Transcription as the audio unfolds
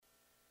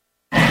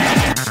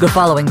The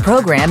following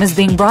program is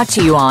being brought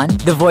to you on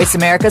the Voice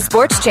America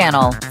Sports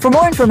Channel. For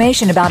more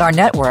information about our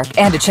network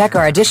and to check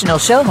our additional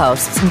show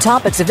hosts and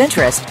topics of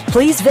interest,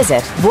 please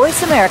visit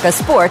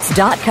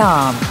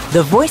voiceamericasports.com.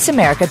 The Voice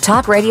America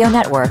Talk Radio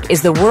Network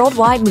is the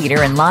worldwide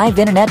leader in live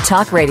Internet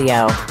talk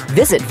radio.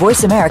 Visit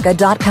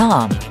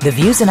voiceamerica.com. The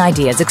views and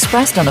ideas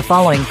expressed on the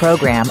following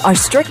program are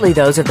strictly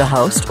those of the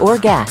host or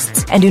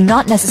guests and do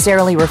not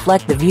necessarily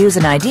reflect the views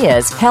and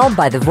ideas held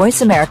by the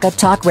Voice America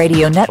Talk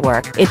Radio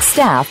Network, its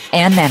staff,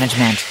 and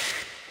management.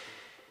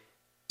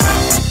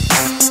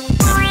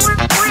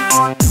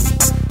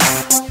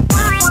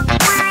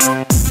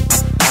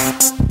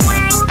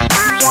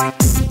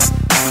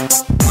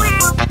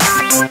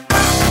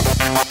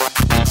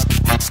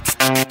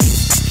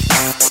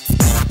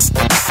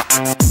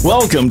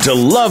 Welcome to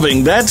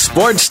Loving That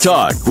Sports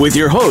Talk with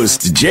your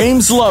host,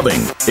 James Loving.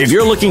 If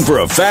you're looking for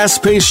a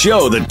fast-paced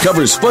show that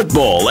covers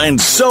football and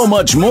so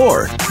much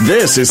more,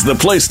 this is the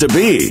place to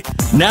be.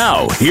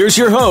 Now, here's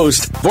your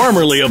host,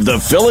 formerly of the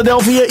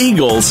Philadelphia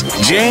Eagles,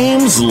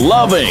 James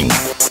Loving.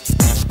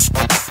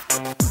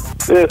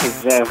 This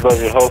is James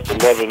Loving, host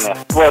of Loving That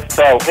Sports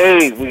Talk.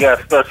 Hey, we got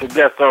a special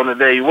guest on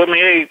today. You with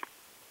me, Abe?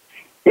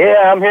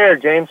 Yeah, I'm here,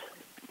 James.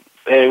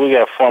 Hey, we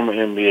got former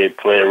NBA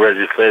player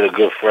Reggie Slater, a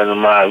good friend of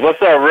mine.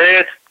 What's up,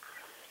 Reg?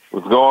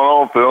 What's going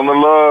on? Feeling the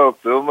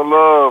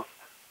love.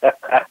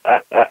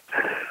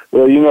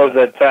 Well, you know it's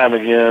that time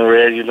again,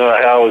 Reg. You know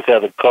I always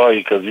have to call you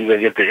because you got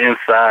to get the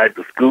inside,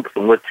 the scoops,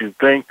 and what you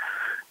think.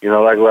 You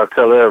know, like what I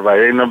tell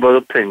everybody, ain't nothing but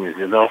opinions,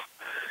 you know?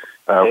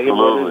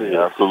 Absolutely.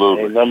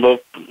 Ain't nothing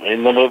but opinions.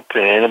 Ain't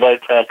nobody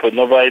trying to put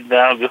nobody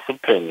down, just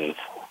opinions.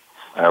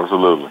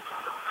 Absolutely.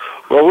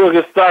 Well, we'll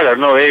get started. I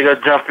know Ed got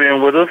to jump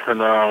in with us and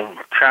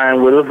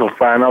chime with us and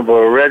find out.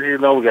 But Reggie, you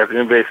know, we got the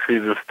NBA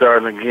season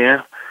starting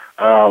again.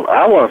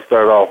 I want to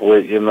start off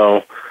with,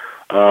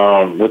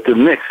 with the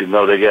Knicks. You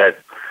know, they got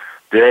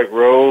Derrick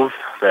Rose,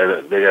 they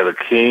got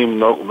Akeem,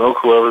 no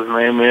whoever his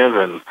name is,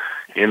 and,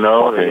 they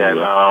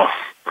got,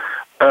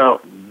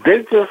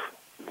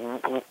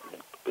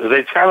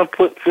 they trying to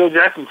put, Phil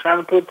Jackson trying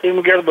to put a team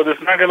together, but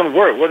it's not going to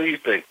work. What do you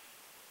think?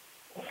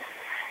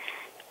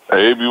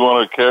 Abe, you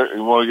want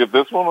to get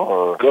this one,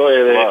 or go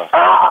ahead, Abe.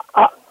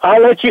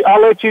 I'll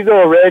let you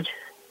go, Reg.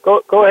 Go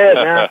ahead,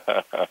 man.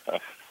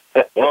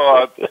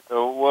 I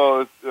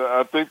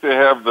think they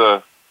have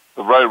the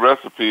right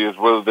recipe, is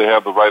whether they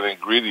have the right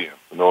ingredients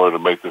in order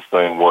to make this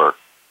thing work.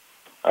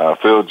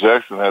 Phil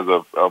Jackson has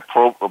a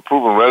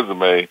proven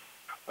resume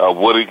of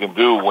what he can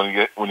do when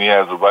he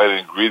has the right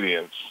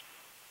ingredients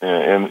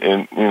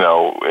in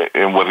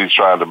what he's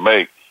trying to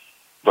make.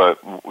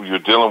 But you're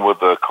dealing with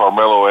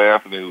Carmelo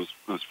Anthony,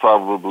 who's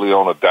probably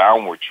on a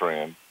downward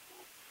trend,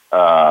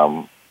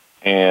 and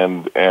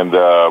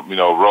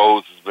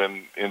Rose has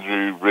been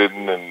injury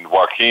ridden, and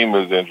Joakim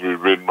is injury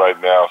ridden right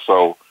now.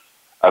 So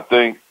I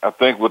think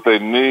what they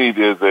need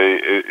is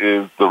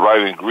the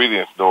right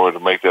ingredients in order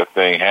to make that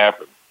thing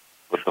happen.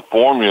 But the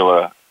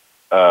formula,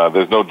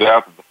 there's no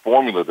doubt that the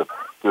formula that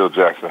Phil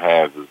Jackson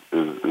has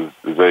is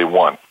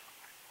A1.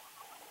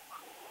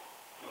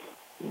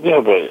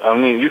 Yeah, but, I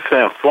mean, you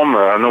saying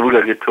formula. I know we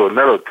got to get to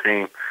another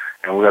team,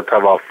 and we got to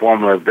talk about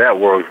formula if that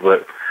works.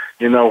 But,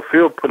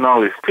 Phil putting all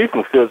these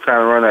people, still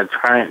trying to run that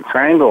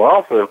triangle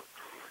offense,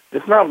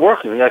 it's not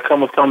working. You got to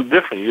come with something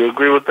different. You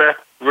agree with that,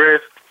 Reg?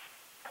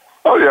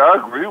 Oh, yeah, I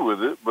agree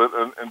with it. But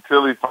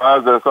until he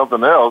finds that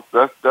something else,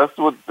 that's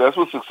what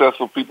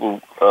successful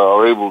people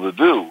are able to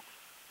do,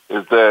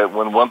 is that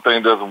when one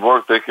thing doesn't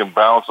work, they can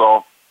bounce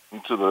off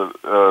into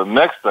the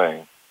next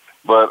thing.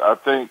 But I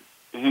think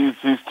he's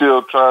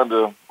still trying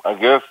to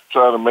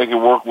make it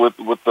work with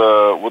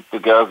the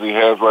guys he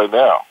has right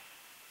now.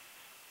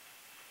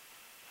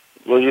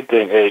 What do you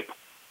think, Abe?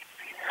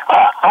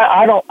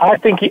 I don't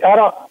think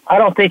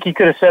he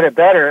could have said it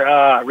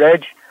better,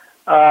 Reg.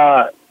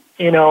 When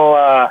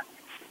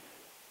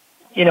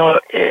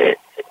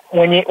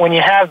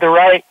you have the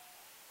right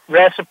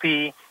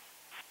recipe,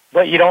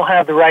 but you don't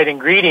have the right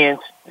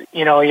ingredients,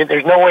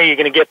 there's no way you're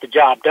going to get the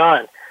job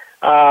done.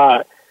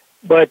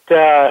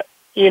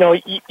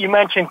 You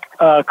mentioned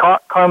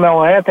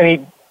Carmelo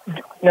Anthony.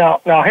 Now,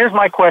 here's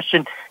my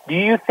question: do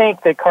you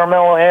think that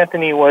Carmelo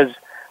Anthony was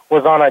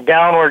on a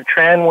downward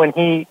trend when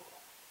he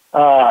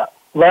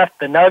left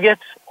the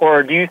Nuggets,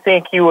 or do you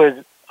think he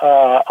was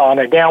on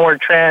a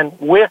downward trend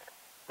with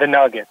the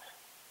Nuggets?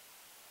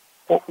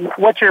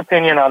 What's your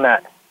opinion on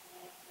that?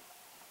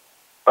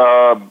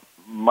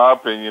 My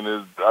opinion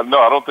is no.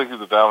 I don't think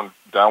he's a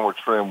downward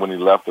trend when he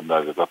left the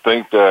Nuggets. I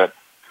think that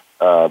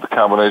the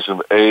combination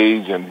of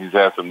age and he's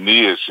had some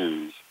knee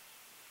issues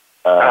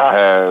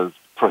has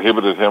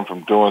prohibited him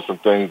from doing some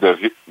things that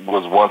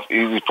was once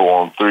easy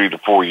for him 3 to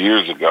 4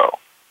 years ago.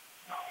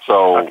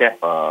 So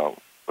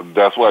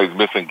that's why he's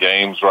missing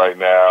games right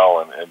now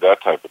and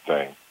that type of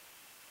thing.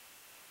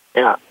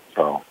 Yeah.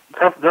 So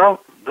that's a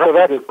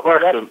good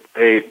question.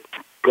 Hey,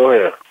 go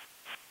ahead.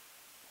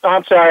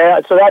 I'm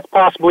sorry. So that's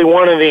possibly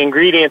one of the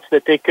ingredients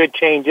that they could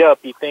change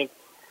up, you think?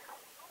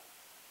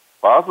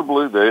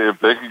 Possibly, if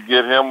they could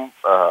get him,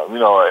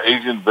 an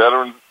Asian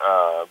veteran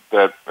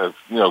that is,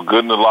 good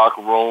in the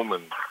locker room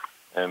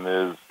and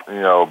is,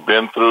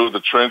 been through the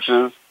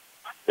trenches.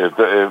 If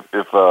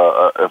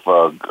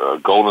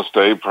Golden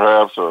State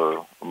perhaps,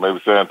 or maybe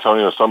San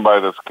Antonio, or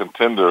somebody that's a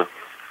contender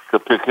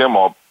could pick him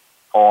up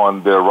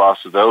on their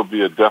roster, that would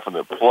be a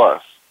definite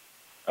plus.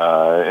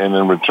 And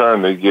in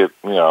return, they get,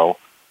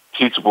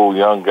 teachable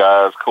young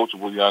guys,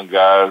 coachable young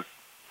guys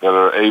that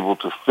are able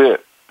to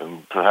fit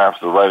and perhaps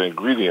the right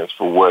ingredients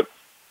for what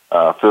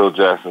Phil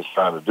Jackson's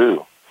trying to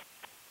do.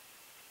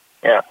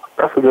 Yeah,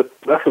 that's a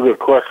good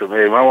question,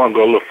 man. I want to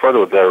go a little further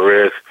with that,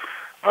 Reg.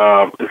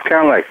 It's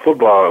kind of like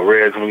football,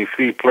 Reg, when you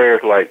see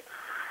players like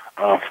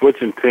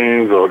switching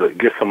teams or to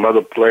get some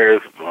other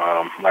players,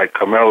 like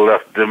Carmelo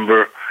left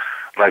Denver,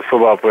 like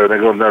football players, they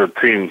go to another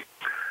team.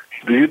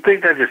 Do you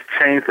think that just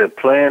changed that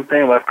playing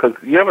thing? Like,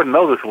 because you ever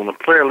notice when a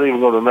player leaves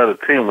and go to another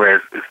team, Reg,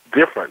 it's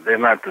different. They're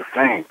not the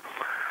same.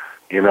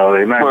 They're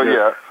not.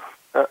 Well,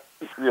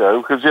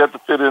 because you have to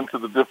fit into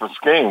the different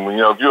scheme.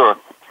 If you're a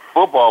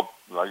football,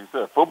 like you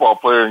said, football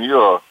player, and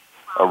you're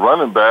a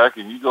running back,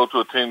 and you go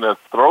to a team that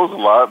throws a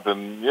lot,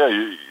 then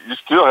you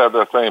still have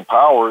that same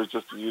power. It's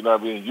just you're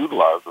not being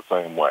utilized the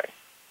same way.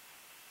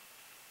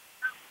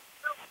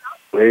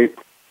 Wait.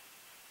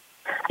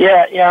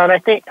 Yeah, and I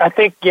think a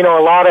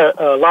lot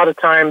of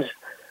times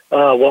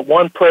what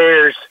one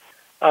player's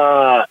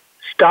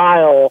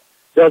style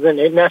doesn't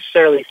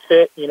necessarily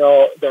fit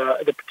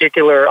the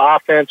particular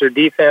offense or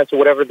defense or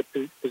whatever the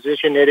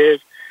position it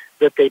is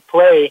that they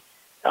play,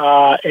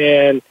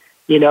 and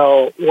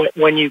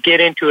when you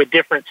get into a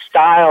different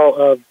style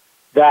of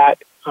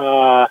that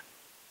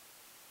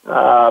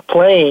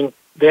playing,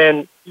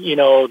 then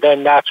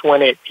that's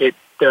when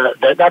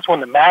that's when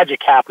the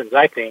magic happens,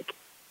 I think.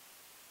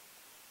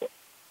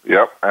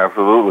 Yep,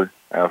 absolutely.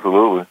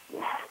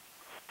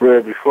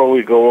 Fred, before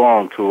we go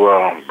on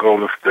to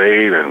Golden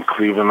State and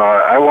Cleveland,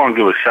 I want to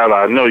give a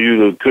shout-out. I know you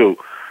do, too,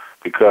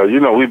 because,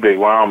 we big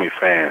Wyoming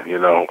fans,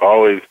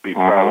 always be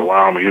proud of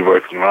Wyoming,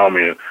 University of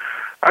Wyoming. And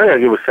I got to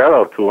give a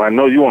shout-out to, I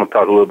know you want to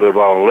talk a little bit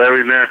about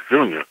Larry Nance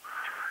Jr.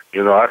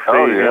 I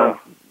see him.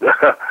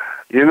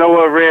 You know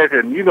what, Red,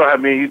 and you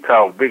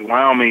talk big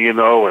Wyoming, and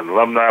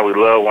alumni, we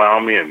love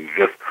Wyoming, and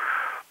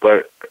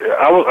but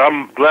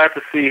I'm glad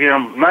to see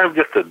him, not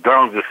just a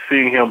dunk, just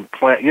seeing him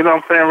play. You know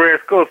what I'm saying, Red?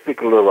 Go speak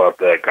a little about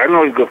that. I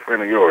know he's a good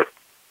friend of yours.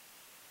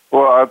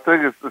 Well, I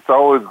think it's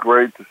always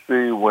great to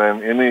see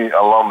when any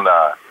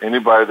alumni,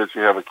 anybody that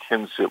you have a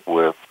kinship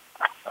with,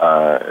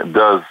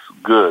 does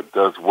good,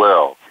 does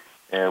well,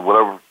 and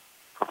whatever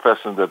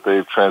profession that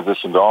they've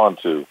transitioned on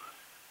to.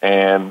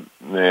 And,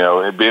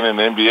 being in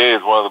the NBA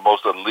is one of the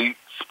most elite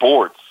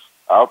sports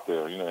out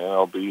there,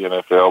 MLB,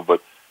 NFL,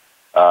 but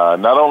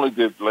not only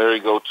did Larry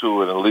go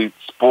to an elite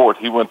sport,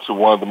 he went to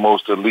one of the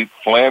most elite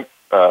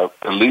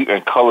elite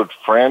and colored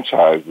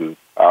franchises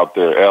out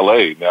there,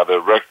 L.A. Now, their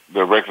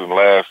record in the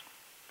last,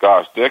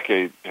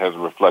 decade has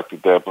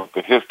reflected that, but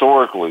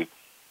historically,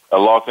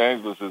 Los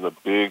Angeles is a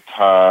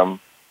big-time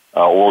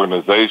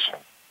organization,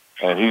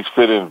 and he's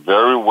fit in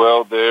very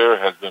well there,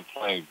 has been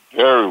playing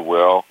very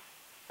well,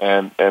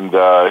 and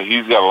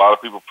he's got a lot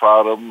of people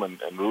proud of him and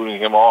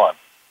rooting him on.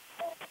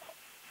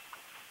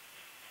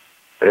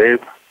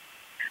 Dave?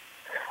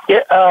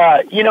 Yeah,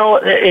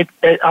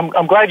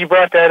 I'm glad you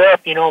brought that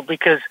up,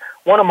 because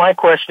one of my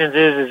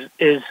questions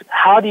is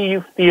how do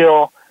you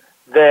feel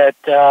that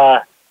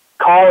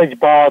college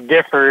ball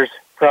differs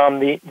from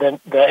the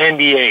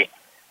NBA?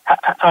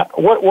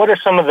 What are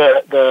some of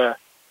the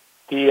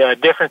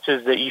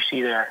differences that you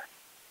see there?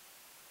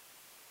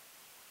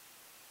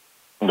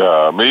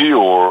 Me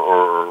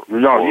or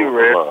no, you,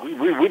 Red.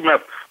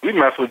 We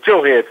messed with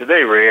your head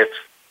today, Red.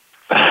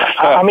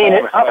 I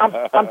mean,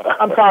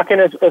 I'm talking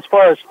as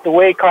far as the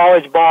way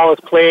college ball is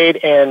played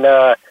and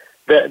the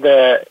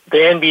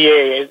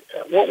NBA.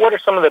 What are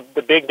some of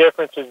the big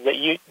differences that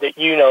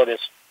you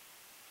notice?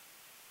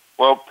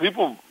 Well,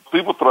 people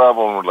thrive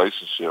on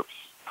relationships,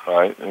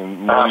 right?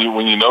 And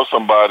when you know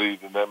somebody,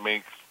 then that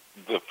makes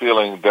the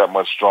feeling that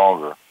much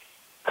stronger.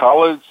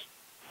 College,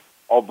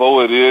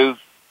 although it is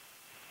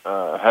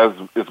has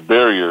its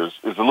barriers,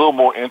 is a little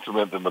more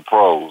intimate than the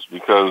pros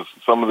because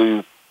some of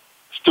these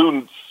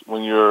students,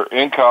 when you're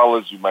in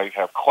college, you might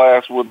have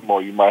class with them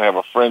or you might have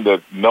a friend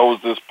that knows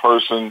this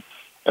person,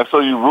 and so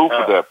you root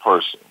for that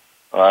person,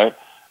 right?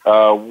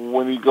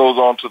 When he goes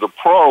on to the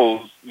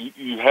pros,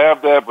 you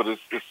have that, but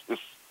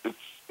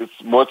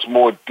it's much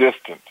more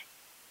distant.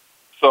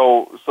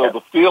 So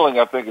the feeling,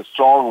 I think, is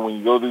stronger when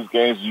you go to these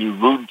games and you're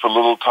rooting for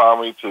little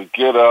Tommy to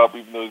get up,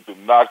 even though he's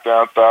been knocked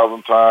down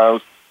 1,000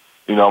 times.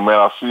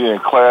 I'll see you in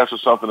class or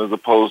something as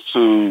opposed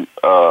to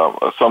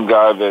some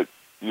guy that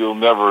you'll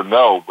never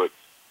know. But,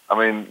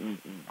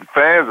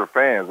 fans are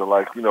fans.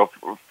 And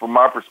from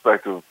my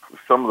perspective,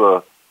 some of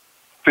the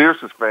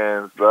fiercest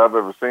fans that I've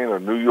ever seen are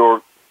New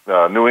York,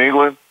 New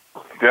England,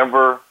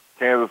 Denver,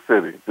 Kansas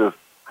City. Just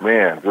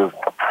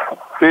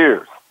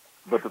fierce.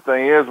 But the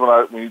thing is,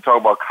 when you talk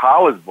about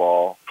college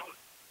ball,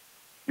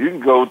 you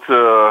can go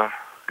to,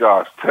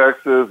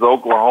 Texas,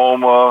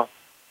 Oklahoma,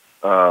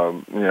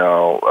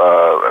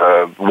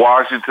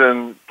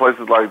 Washington,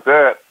 places like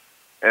that,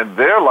 and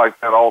they're like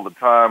that all the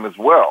time as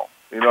well.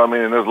 You know what I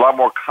mean? And there's a lot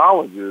more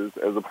colleges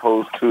as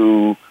opposed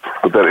to,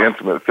 with that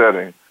intimate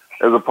setting,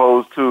 as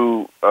opposed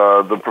to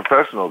the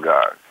professional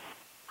guys.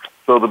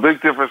 So the big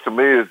difference to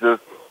me is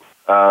just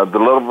the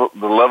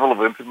level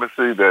of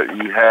intimacy that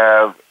you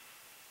have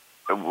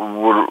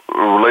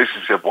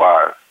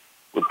relationship-wise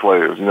with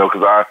players. You know,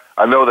 because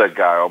I know that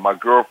guy, or my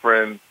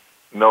girlfriend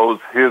knows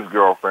his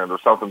girlfriend, or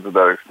something to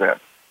that extent.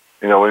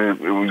 You know, when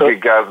you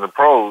get guys in the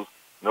pros,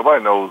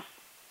 nobody knows.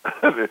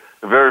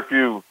 Very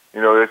few.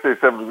 You know, they say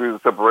 7 degrees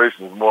of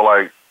separation. It's more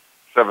like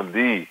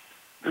 7D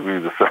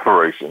degrees of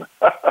separation.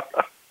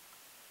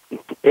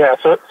 Yeah,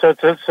 so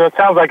it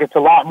sounds like it's a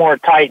lot more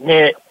tight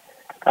knit,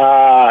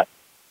 and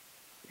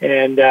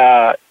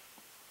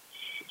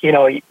you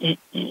know,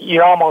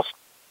 you're almost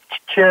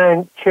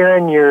cheering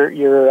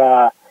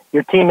your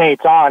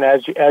teammates on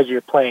as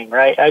you're playing,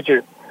 right? As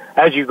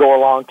you go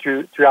along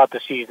throughout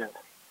the season.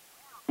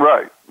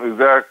 Right,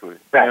 exactly.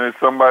 Right. And it's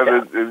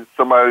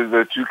somebody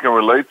that you can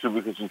relate to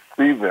because you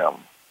see them.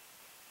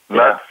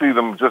 Not see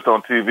them just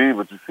on TV,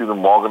 but you see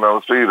them walking down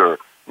the street, or you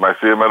might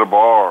see them at a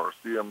bar, or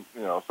see them,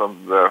 you know,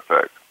 something to that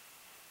effect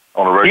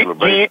on a regular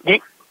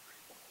basis.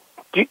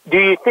 Do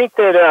you think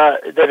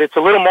that it's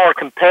a little more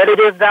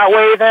competitive that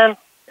way then,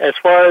 as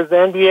far as the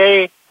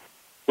NBA,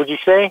 would you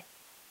say?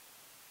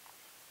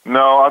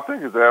 No, I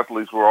think as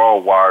athletes we're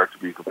all wired to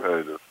be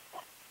competitive.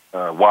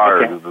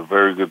 Wired is a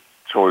very good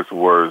choice of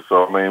words.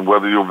 So, I mean,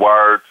 whether you're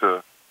wired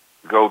to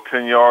go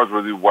 10 yards,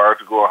 whether you're wired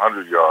to go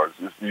 100 yards,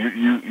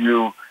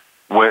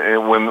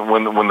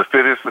 when the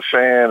fit hits the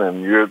fan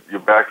and your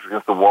back is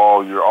against the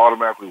wall, you're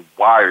automatically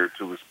wired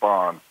to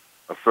respond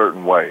a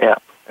certain way. Yeah.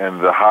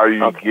 And the higher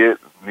you get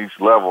in each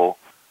level,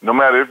 no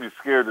matter if you're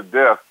scared to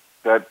death,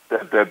 that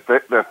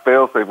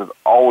fail-safe is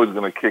always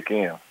going to kick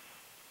in.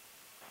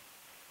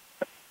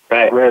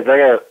 Right. Reg, I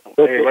got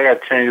to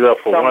change it up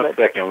for 1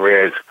 second,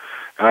 Reg.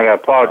 And I got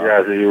to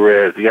apologize to you,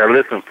 Reg. You got to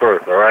listen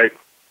first, all right?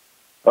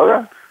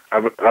 Okay.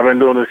 I've been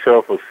doing this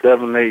show for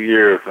 7, 8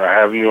 years. I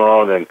have you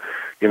on, and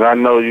you know, I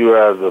know you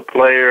as a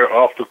player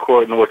off the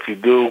court and what you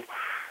do,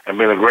 and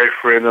been a great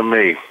friend to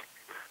me.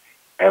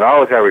 And I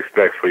always have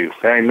respect for you.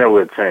 That ain't never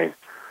going to change.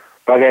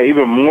 But I got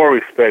even more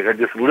respect. I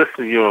just listen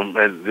to you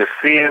and just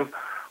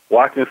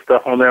watching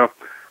stuff on there.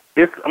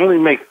 It's only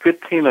make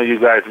 15 of you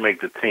guys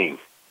make the team.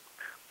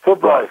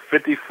 Football is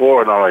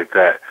 54 and all like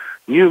that.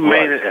 You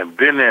made it and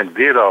been there and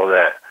did all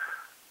that.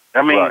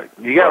 I mean,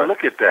 you got to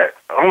look at that.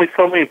 Only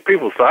so many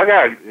people. So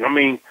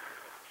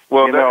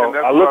well, you know,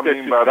 I looked at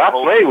you. I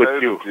played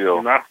with you.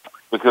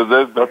 Because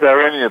there's been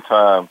plenty of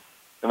time,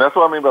 and that's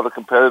what I mean by the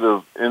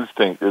competitive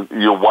instinct.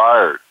 You're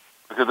wired.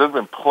 Because there's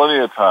been plenty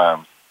of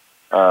times,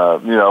 you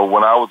know,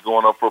 when I was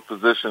going up for a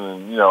position,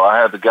 and you know, I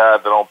had the guy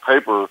that on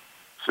paper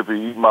should be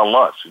eating my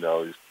lunch. You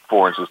know, he's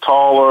 4 inches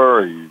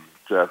taller. He's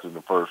drafted in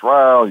the first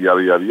round.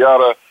 Yada yada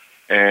yada.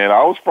 And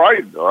I was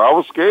frightened, or I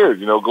was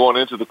scared. You know, going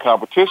into the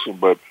competition.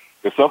 But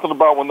there's something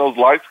about when those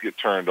lights get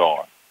turned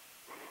on.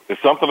 There's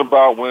something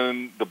about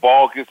when the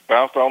ball gets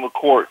bounced on the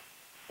court.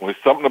 There's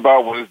something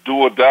about when it's do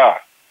or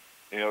die.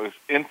 You know, it's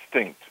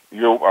instinct.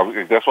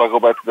 That's why I go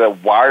back to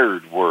that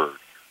wired word.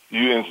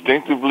 You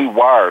instinctively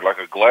wired, like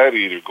a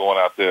gladiator going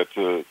out there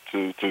to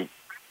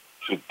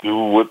do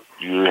what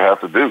you have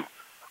to do.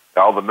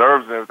 All the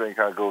nerves and everything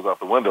kind of goes out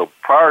the window.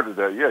 Prior to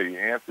that, your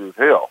answer is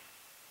hell.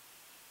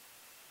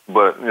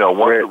 But, you know,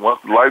 once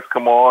the lights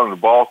come on and the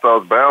ball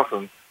starts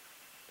bouncing,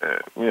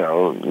 you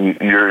know,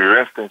 your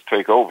instincts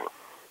take over.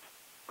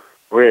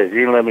 Reg, you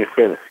didn't let me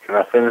finish. Can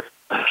I finish?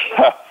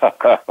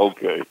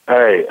 Okay.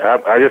 Hey,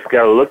 I just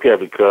got to look at it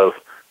because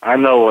I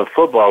know in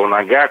football, when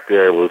I got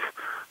there, it was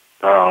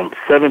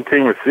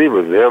 17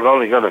 receivers. They were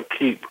only going to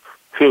keep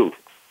 2.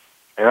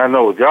 And I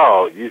know with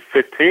y'all, you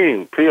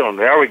 15 on.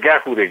 They already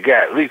got who they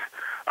got. At least,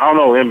 I don't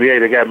know,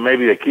 NBA, they got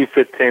maybe they keep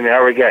 15. They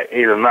already got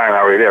 8 or 9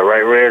 already there,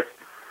 right, Reg?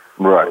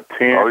 Right.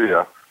 10. Oh,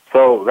 yeah.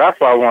 So that's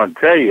what I want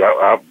to tell you.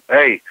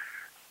 Hey,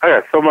 I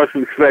got so much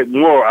respect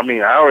more. I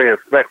mean, I already have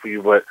respect for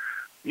you, but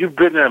you've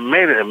been there and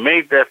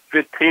made that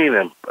 15.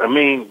 And, I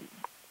mean,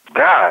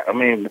 God, I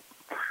mean,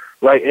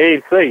 like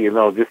Abe say, you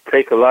know, just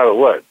take a lot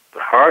of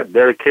heart,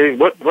 dedication.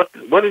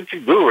 What did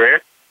you do,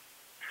 Red?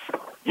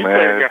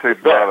 Man, it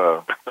takes a lot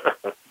of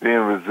being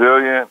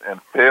resilient and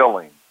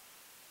failing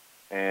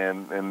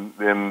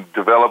and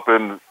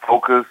developing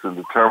focus and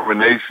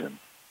determination.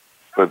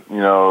 But, you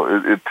know,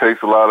 it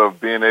takes a lot of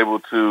being able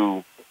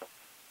to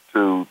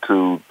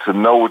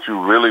know what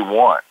you really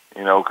want,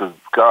 you know, because,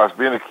 gosh,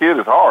 being a kid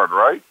is hard,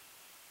 right?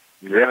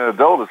 Being an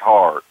adult is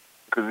hard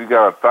because you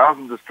got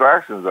 1,000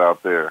 distractions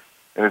out there.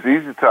 And it's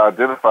easy to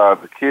identify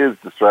the kids'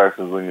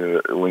 distractions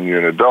when you're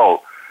an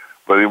adult.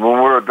 But when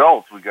we're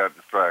adults, we got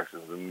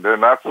distractions, and they're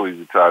not so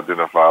easy to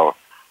identify.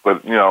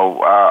 But, you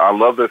know, I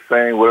love that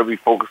saying, whatever you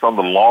focus on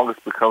the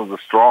longest becomes the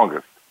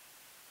strongest.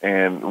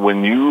 And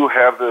when you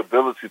have the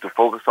ability to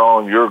focus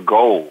on your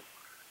goal,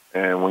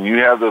 and when you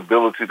have the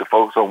ability to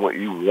focus on what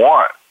you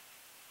want,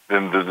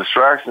 then the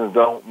distractions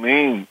don't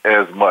mean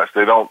as much.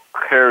 They don't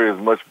carry as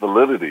much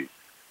validity.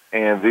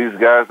 And these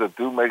guys that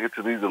do make it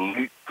to these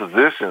elite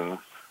positions,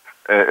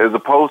 as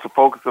opposed to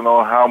focusing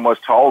on how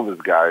much tall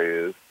this guy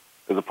is,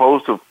 as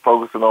opposed to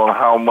focusing on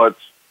how much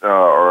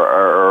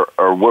or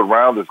what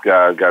round this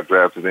guy got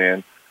drafted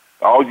in,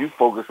 all you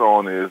focus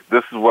on is,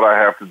 this is what I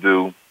have to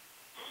do,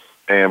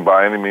 and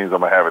by any means I'm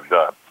going to have it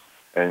done.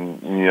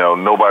 And,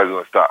 nobody's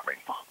going to stop me,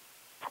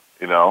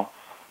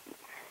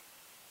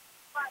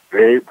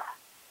 Great.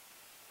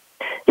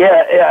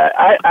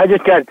 Yeah, I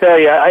just got to tell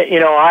you,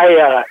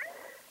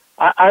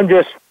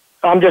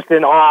 I'm just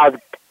in awe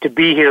to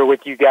be here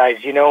with you guys.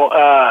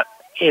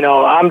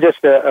 I'm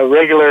just a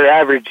regular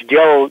average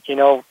Joe,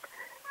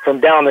 from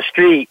down the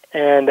street,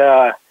 and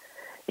the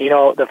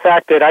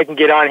fact that I can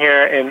get on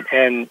here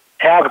and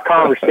have a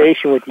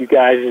conversation with you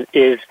guys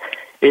is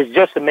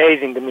just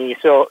amazing to me.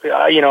 So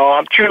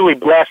I'm truly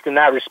blessed in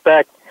that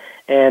respect,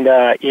 and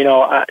to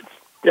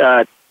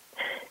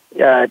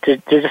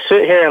just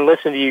sit here and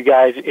listen to you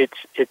guys,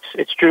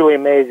 it's truly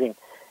amazing.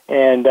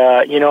 And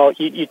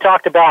you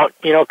talked about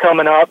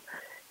coming up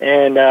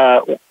and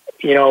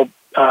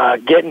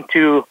getting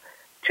to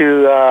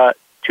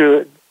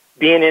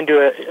being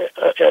into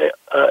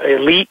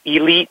a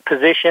elite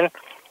position.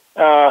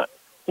 Now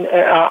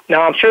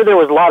I'm sure there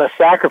was a lot of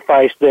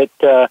sacrifice that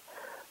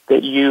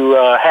you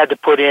had to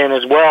put in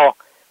as well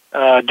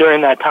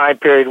during that time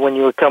period when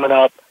you were coming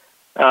up.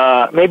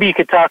 Maybe you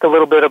could talk a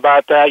little bit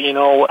about that.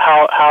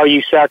 How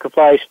you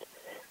sacrificed,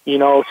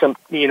 some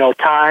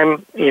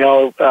time,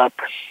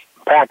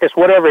 practice,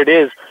 whatever it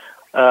is.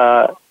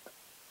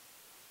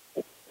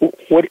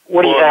 What do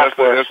you have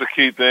for us? That's a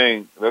key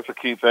thing. That's a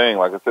key thing.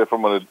 Like I said,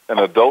 from an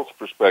adult's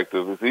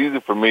perspective, it's easy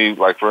for me,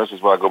 like, for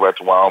instance, when I go back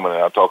to Wyoming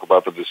and I talk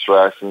about the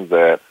distractions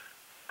that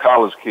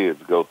college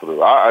kids go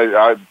through.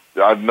 I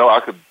know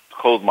I could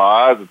close my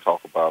eyes and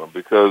talk about them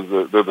because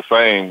they're the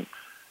same.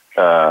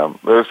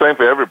 They're the same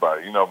for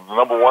everybody. The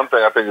number one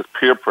thing I think is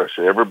peer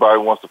pressure. Everybody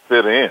wants to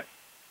fit in.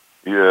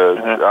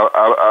 Yeah,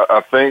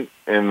 I think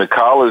in the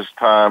college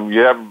time, you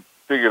haven't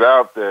figured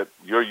out that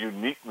your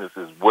uniqueness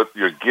is what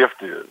your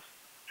gift is.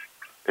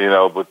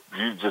 But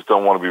you just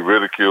don't want to be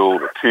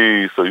ridiculed or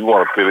teased, so you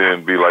want to fit in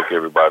and be like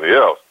everybody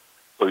else.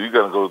 So you're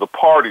going to go to the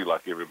party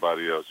like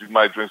everybody else. You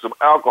might drink some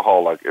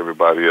alcohol like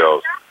everybody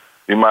else.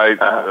 You might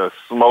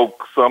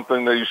smoke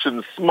something that you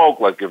shouldn't smoke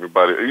like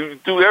everybody. You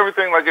do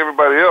everything like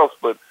everybody else,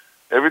 but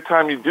every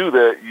time you do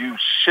that, you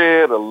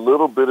shed a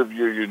little bit of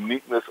your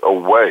uniqueness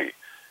away.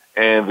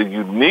 And the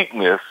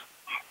uniqueness,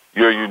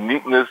 your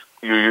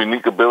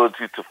unique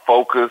ability to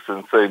focus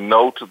and say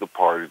no to the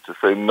party, to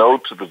say no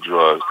to the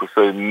drugs, to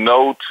say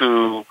no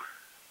to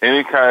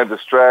any kind of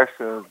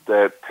distractions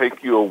that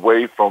take you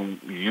away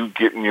from you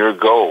getting your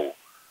goal.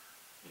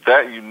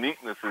 That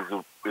uniqueness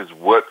is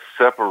what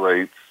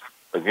separates,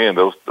 again,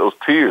 those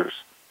tiers,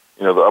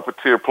 the upper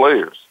tier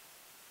players,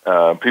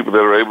 people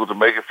that are able to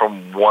make it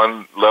from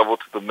one level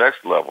to the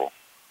next level.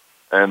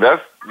 And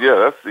that's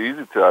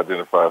easy to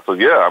identify. So,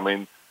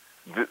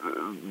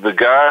 the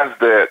guys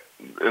that,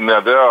 and now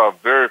there are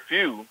very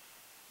few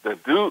that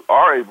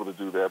are able to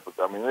do that, but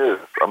I'm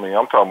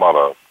talking about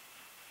a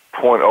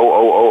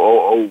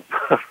 0.00005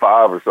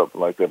 or something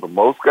like that. But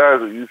most guys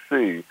that you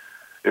see,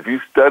 if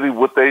you study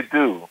what they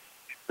do,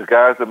 the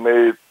guys that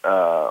made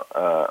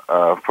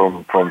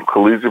from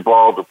collegiate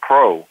ball to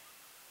pro,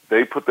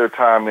 they put their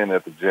time in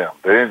at the gym.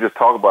 They didn't just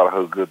talk about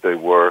how good they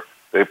were.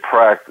 They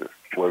practiced,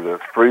 whether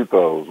it's free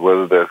throws,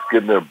 whether that's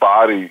getting their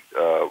body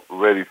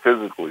ready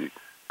physically,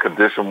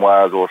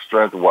 condition-wise or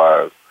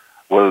strength-wise,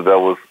 whether that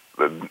was,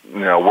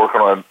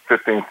 working on a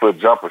 15-foot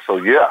jumper.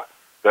 So,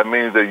 that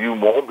means that you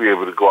won't be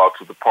able to go out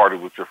to the party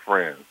with your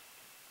friends.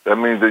 That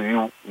means that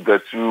you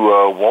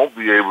won't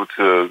be able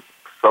to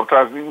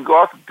sometimes even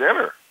go out to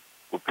dinner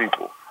with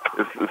people.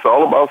 It's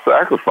all about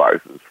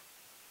sacrifices.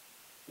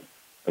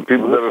 And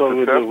people that are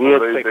successful,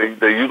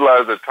 they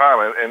utilize their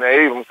time. And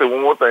Abe, I'm going to say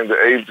one more thing that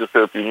Abe just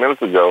said a few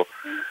minutes ago,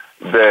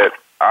 that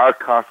I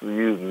constantly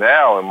use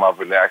now in my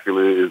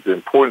vernacular is the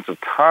importance of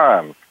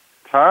time.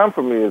 Time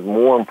for me is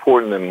more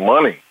important than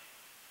money,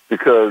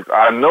 because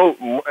I know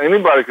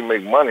anybody can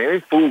make money. Any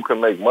fool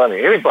can make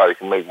money. Anybody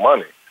can make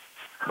money.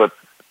 But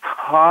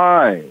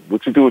time,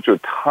 what you do with your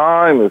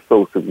time is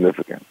so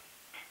significant.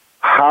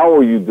 How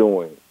are you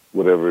doing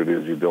whatever it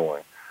is you're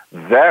doing?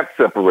 That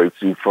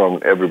separates you from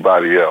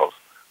everybody else.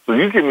 So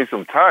you give me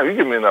some time, you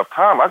give me enough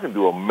time, I can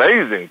do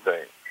amazing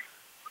things.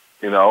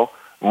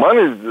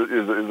 Money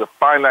is a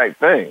finite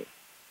thing.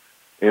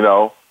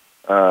 We're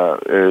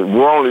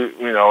only,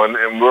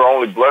 and we're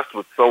only blessed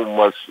with so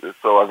much.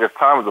 So I guess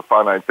time is a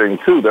finite thing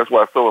too. That's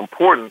why it's so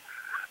important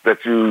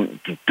that you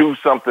do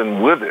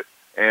something with it.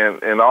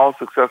 And all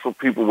successful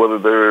people, whether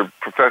they're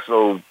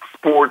professional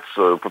sports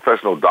or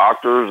professional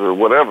doctors or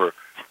whatever,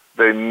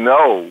 they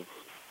know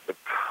that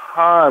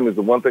time is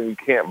the one thing you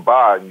can't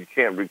buy and you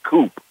can't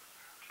recoup.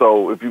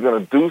 So if you're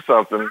going to do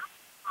something,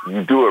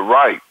 you do it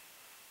right.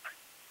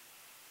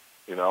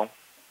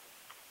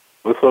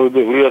 So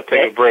we'll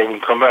take a break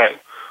and come back.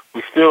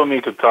 we still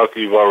need to talk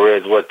to you about,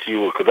 Reg,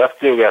 because I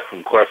still got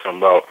some questions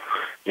about,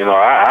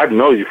 I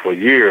know you for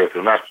years,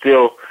 and I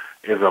still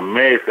is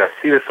amazed. I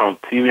see this on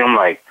TV. I'm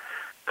like,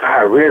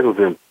 God, Reg was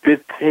in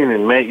 15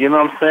 and make, you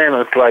know what I'm saying?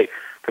 It's like,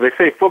 because they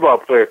say football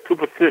players,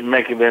 2%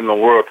 make it in the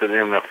world to the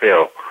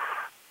NFL.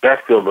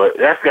 But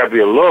that's got to be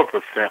a lower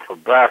percent for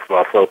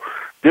basketball. So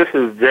this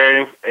is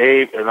James,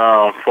 Abe,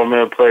 and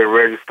former player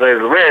Reggie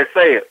Slater. Reg,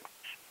 say it.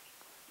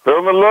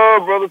 Tell me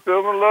love, brother.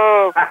 Tell me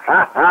love.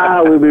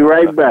 We'll be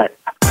right back.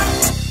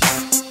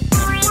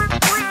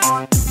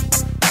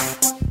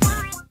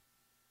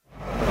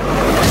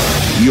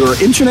 Your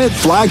internet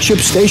flagship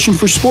station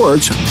for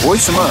sports,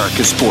 Voice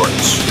America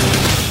Sports.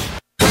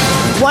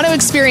 Want to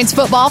experience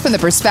football from the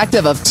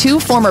perspective of two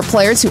former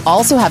players who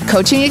also have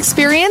coaching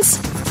experience?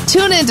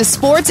 Tune in to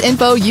Sports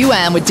Info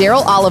UM with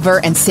Daryl Oliver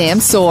and Sam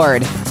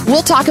Sword.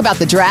 We'll talk about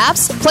the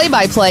drafts,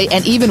 play-by-play,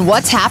 and even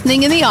what's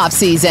happening in the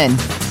offseason.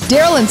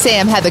 Daryl and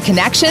Sam have the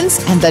connections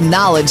and the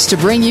knowledge to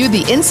bring you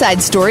the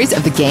inside stories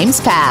of the game's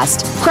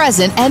past,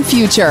 present, and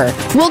future.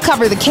 We'll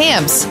cover the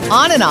camps,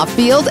 on and off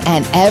field,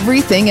 and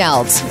everything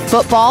else,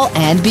 football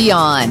and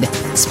beyond.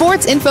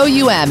 Sports Info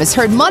UM is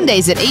heard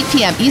Mondays at 8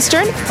 p.m.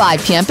 Eastern,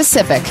 5 p.m.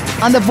 Pacific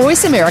on the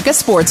Voice America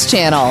Sports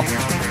Channel.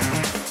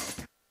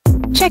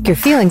 Check your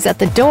feelings at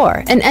the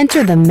door and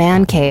enter the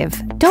Man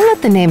Cave. Don't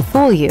let the name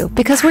fool you,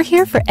 because we're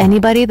here for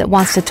anybody that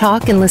wants to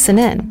talk and listen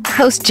in.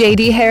 Host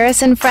J.D.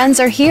 Harris and friends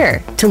are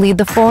here to lead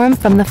the forum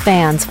from the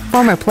fans,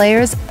 former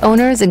players,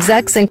 owners,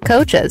 execs, and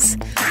coaches.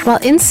 While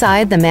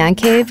inside the Man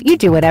Cave, you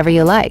do whatever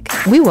you like.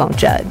 We won't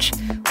judge.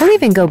 We'll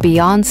even go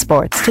beyond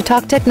sports to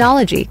talk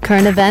technology,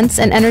 current events,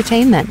 and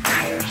entertainment.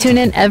 Tune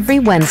in every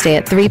Wednesday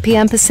at 3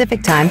 p.m.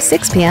 Pacific Time,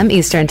 6 p.m.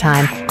 Eastern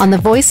Time on the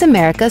Voice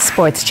America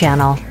Sports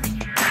Channel.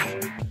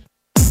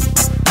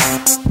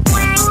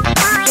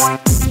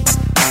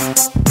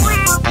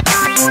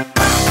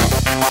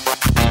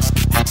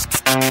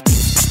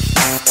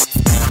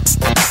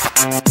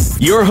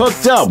 You're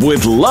hooked up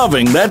with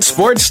Loving That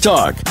Sports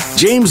Talk.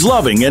 James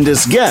Loving and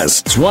his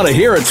guests want to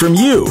hear it from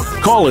you.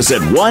 Call us at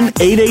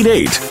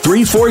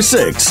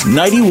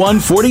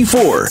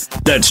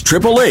 1-888-346-9144. That's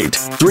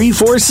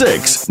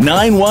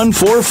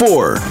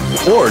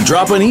 888-346-9144. Or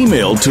drop an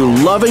email to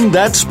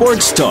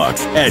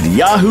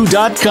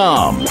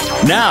lovingthatsportstalk@yahoo.com.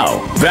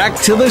 Now, back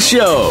to the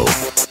show.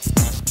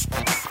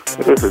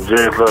 This is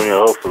James Loving,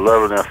 your host of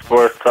Loving That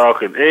Sports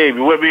Talk. And Abe,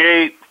 you with me,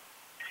 Abe?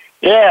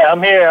 Yeah,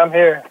 I'm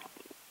here.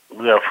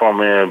 We got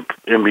former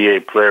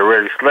NBA player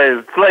Reggie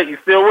Slater. Slate, you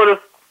still with us?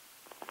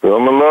 Tell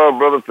me love,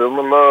 brother. Tell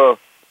me love.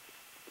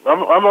 I'm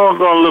going to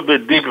go a little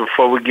bit deeper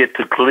before we get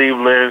to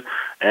Cleveland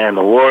and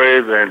the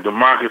Warriors and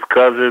DeMarcus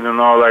Cousins and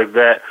all like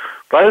that.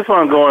 But I just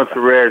want to go into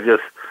Reg.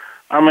 That's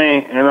why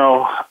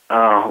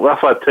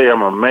I tell you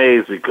I'm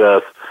amazed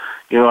because,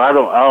 I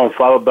don't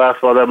follow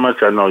basketball that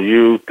much. I know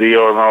you,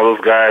 Theo, and all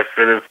those guys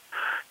finished,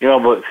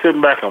 but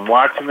sitting back and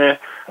watching it,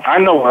 I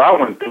know what I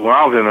went through when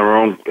I was in the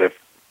room. If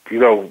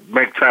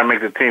trying to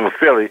make the team with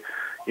Philly,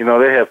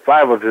 they had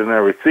 5 of us in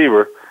their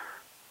receiver.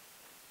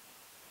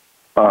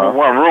 In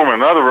one room, in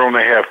another room,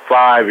 they had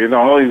 5.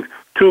 Only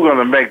 2 going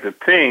to make the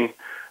team,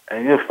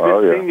 and you're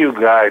 15 you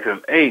guys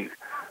and 8.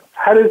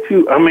 How did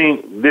you?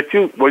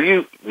 Were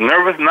you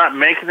nervous not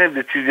making it?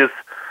 Did you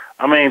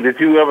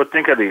ever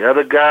think of the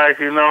other guys?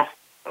 Did you? You know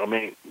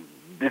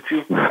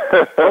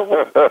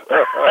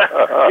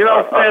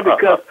what I'm saying?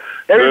 Because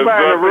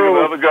everybody in the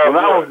room,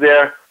 when I was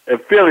there in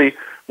Philly,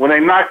 when they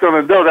knocked on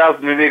the door, that was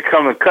when they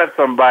come and cut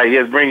somebody. You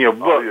had to bring your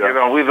book. We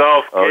was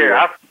all scared.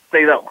 I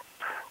stayed up.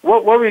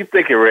 What were you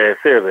thinking, Red?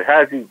 Seriously,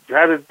 how did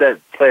that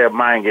play a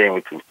mind game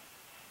with you?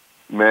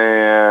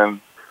 Man,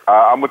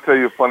 I'm gonna tell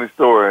you a funny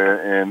story,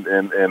 and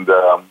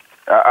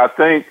I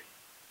think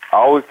I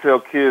always tell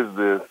kids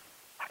this.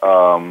 These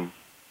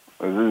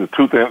are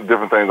 2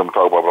 different things I'm gonna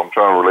talk about, but I'm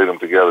trying to relate them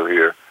together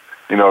here.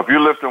 If you're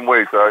lifting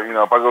weights,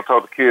 if I go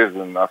talk to kids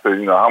and I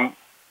say, how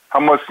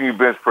much can you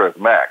bench press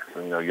max?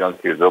 Young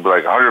kids, they'll be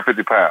like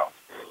 150 pounds.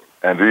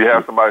 And do you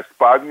have somebody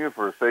spotting you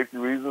for safety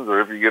reasons, or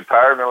if you get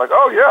tired? And they're like,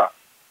 oh yeah.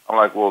 I'm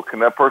like, well, can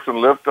that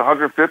person lift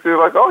 150? They're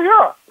like, oh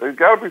yeah. There's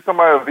got to be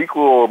somebody of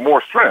equal or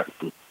more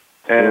strength.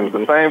 And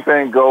the same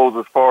thing goes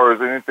as far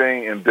as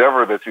anything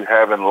endeavor that you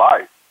have in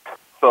life.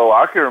 So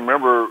I can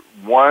remember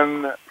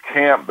one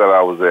camp that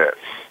I was at,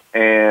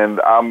 and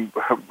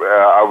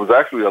I was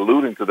actually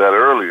alluding to that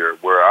earlier,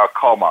 where I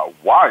called my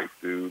wife,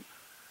 dude.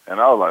 And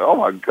I was like, oh,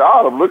 my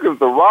God, I'm looking at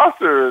the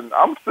roster, and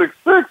I'm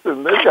 6'6",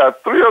 and they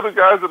got 3 other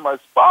guys in my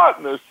spot,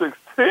 and they're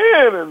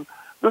 6'10", and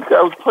this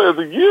guy was player of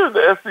the year in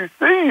the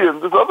SEC,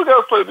 and this other guy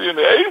was player of the year in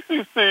the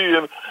ACC,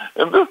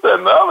 and this, that,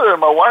 and the other.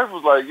 And my wife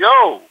was like,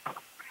 yo,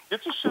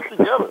 get your shit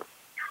together.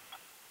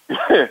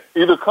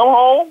 Either come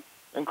home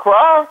and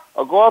cry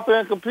or go out there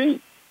and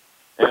compete.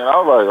 And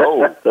I was like,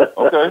 oh,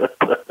 okay.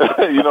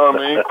 You know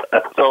what I mean?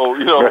 So,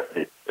 you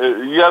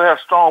got to have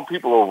strong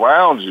people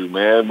around you,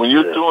 man. When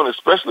you're doing,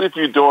 especially if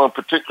you're doing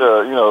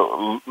particular,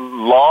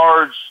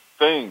 large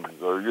things,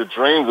 or your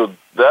dreams are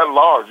that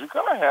large, you're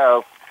going to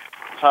have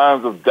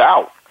times of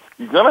doubt.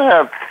 You're going to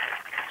have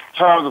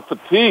times of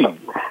fatigue.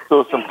 So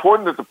it's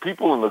important that the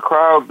people in the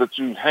crowd that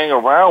you hang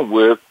around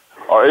with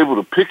are able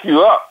to pick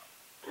you up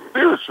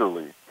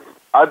spiritually,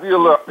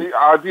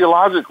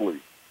 ideologically,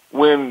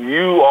 when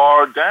you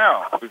are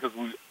down, because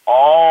we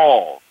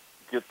all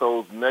get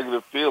those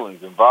negative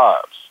feelings and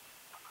vibes.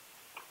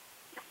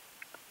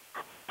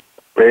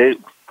 Great.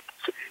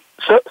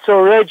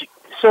 So Reg,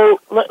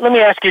 let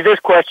me ask you this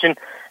question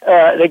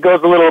that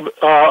goes a little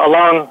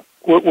along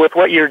with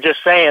what you're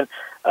just saying.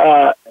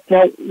 Now,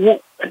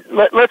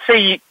 let's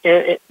say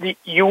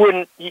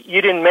you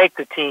didn't make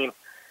the team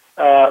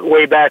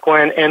way back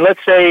when, and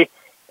let's say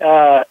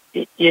how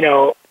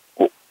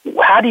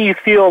do you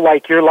feel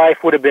like your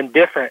life would have been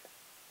different?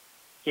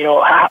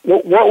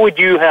 What would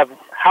you have?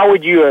 How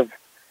would you have?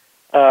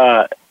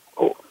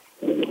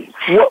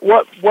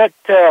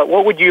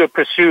 What would you have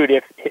pursued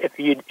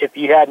if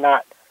you had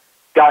not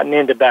gotten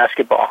into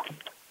basketball?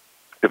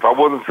 If I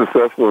wasn't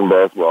successful in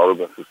basketball, I would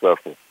have been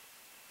successful.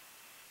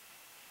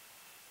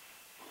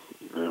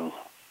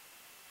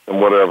 And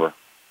whatever.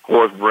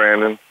 Horse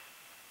branding,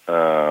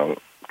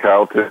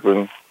 cow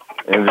tipping,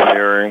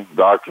 engineering,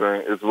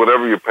 doctoring. It's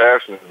whatever your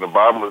passion is. In the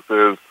Bible it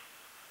says,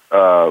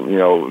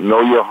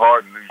 know your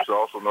heart and you should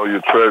also know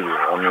your treasure.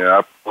 I mean,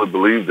 I would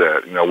believe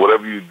that.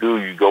 Whatever you do,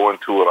 you go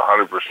into it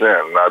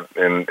 100%.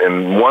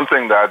 And one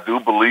thing that I do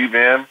believe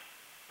in,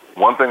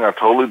 one thing I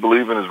totally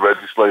believe in is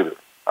Reggie Slater.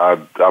 I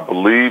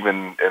believe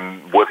in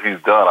what he's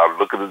done.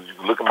 You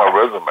can look at my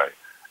resume.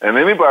 And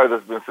anybody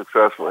that's been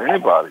successful,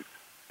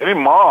 any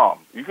mom,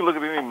 you can look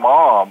at any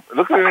mom,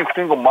 look at any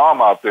single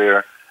mom out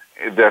there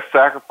that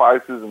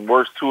sacrifices and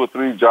works 2 or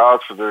 3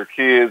 jobs for their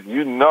kids.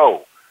 You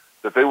know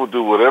that they will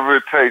do whatever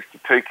it takes to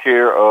take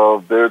care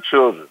of their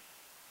children.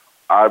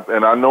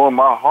 And I know in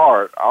my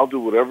heart, I'll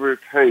do whatever it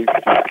takes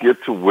to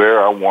get to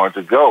where I want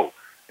to go.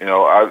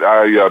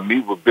 I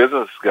meet with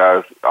business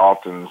guys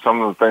often.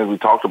 Some of the things we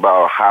talked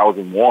about are hows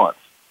and wants.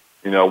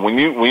 When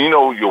you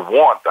know your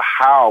want, the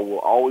how will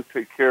always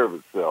take care of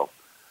itself.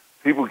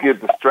 People get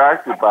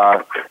distracted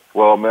by,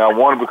 well, man, I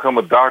want to become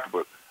a doctor,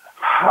 but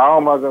how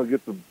am I going to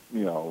get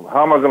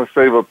how am I going to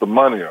save up the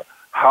money? Or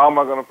how am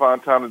I going to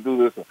find time to do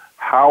this? Or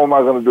how am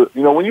I going to do it?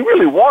 When you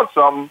really want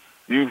something,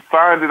 you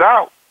find it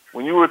out.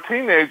 When you were a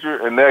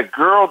teenager and that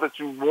girl that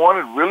you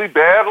wanted really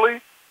badly,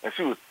 and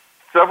she was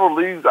several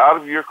leagues out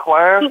of your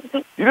class,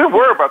 you didn't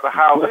worry about the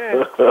how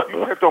then.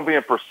 You kept on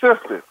being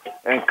persistent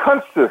and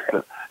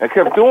consistent and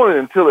kept doing it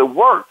until it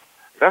worked.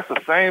 That's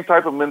the same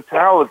type of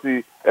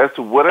mentality as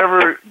to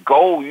whatever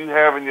goal you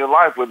have in your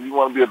life, whether you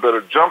want to be a better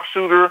jump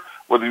shooter,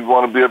 whether you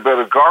want to be a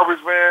better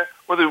garbage man,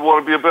 whether you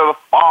want to be a better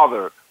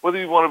father, whether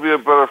you want to be a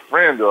better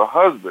friend or a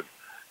husband.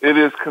 It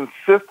is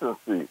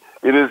consistency.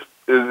 It is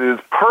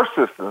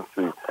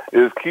persistency. It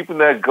is keeping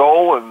that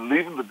goal and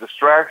leaving the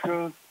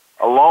distractions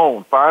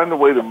alone. Find a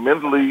way to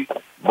mentally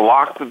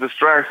block the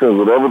distractions,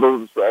 whatever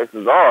those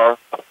distractions are,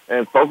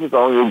 and focus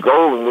on your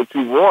goal and what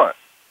you want.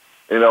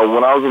 When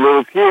I was a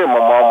little kid, my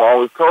mom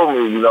always told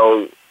me,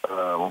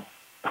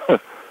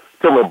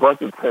 tell me a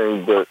bunch of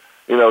things, but,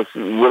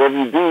 whatever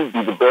you do,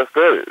 be the best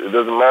at it. It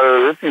doesn't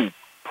matter if you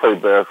play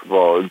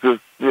basketball. It's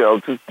just be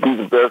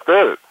the best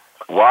at it.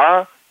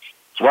 Why?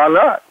 Why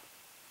not?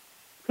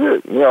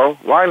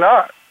 Why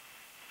not?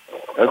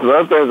 That's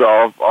another thing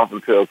I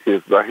often tell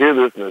kids. I hear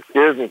this and it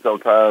scares me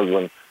sometimes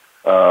when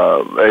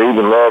they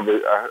even love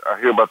it. I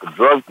hear about the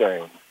drug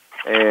thing.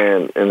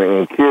 And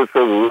kids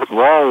say, well, what's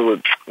wrong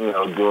with,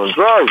 doing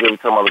drugs? Every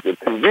time I look at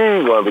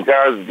TV, one of the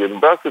guys is getting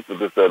busted for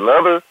this, that, and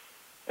other.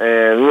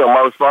 And,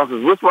 my response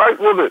is, what's right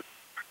with it?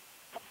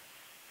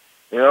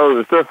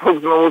 Instead of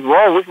focusing on what's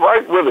wrong, what's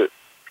right with it?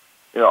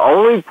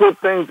 Only put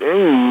things in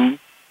you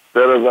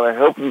that are going to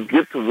help you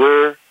get to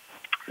where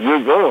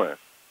you're going.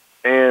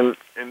 And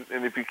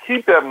if you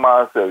keep that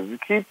mindset, if you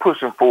keep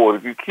pushing forward,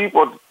 if you keep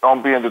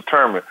on being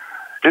determined,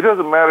 it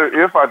doesn't matter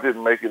if I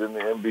didn't make it in the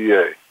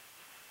NBA.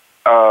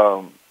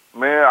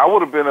 Man, I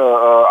would have been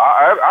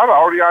I had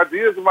already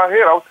ideas in my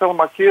head. I was telling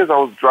my kids I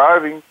was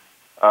driving.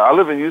 I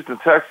live in Houston,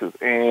 Texas,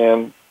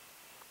 and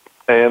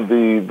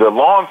the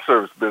lawn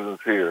service business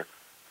here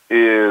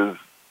is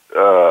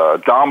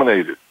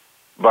dominated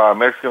by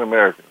Mexican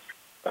Americans,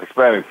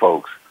 Hispanic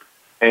folks.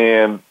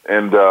 And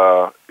when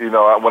I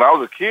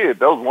was a kid,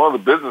 that was one of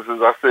the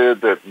businesses I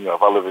said that,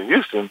 if I live in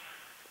Houston,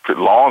 the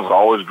lawns are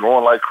always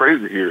growing like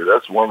crazy here.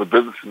 That's one of the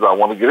businesses I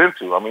want to get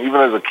into. I mean,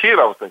 even as a kid,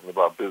 I was thinking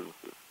about businesses.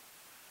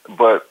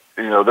 But,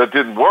 that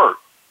didn't work.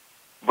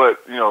 But,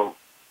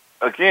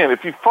 again,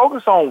 if you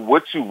focus on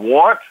what you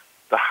want,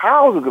 the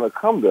hows are going to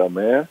come there,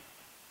 man.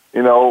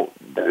 That's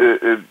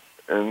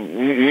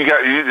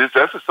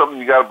just something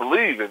you got to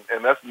believe.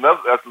 And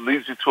that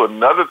leads you to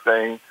another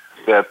thing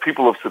that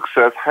people of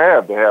success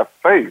have. They have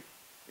faith.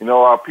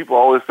 People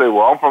always say,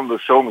 well, I'm from the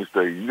show me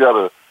stage. You got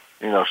to,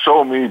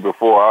 show me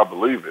before I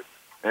believe it.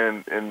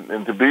 And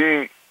to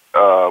be,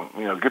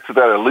 get to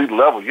that elite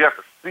level, you have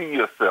to see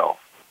yourself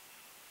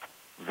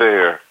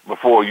there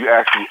before you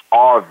actually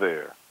are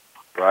there,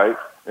 right?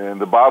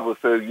 And the Bible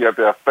says you have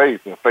to have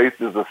faith, and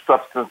faith is the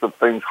substance of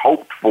things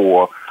hoped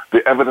for,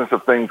 the evidence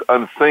of things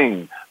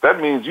unseen. That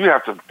means you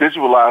have to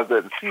visualize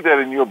that and see that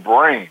in your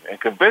brain and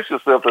convince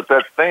yourself that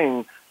that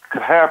thing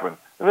could happen.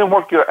 And then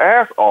work your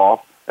ass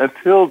off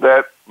until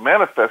that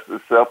manifests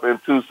itself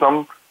into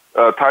some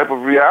type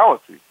of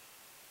reality.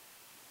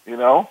 You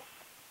know?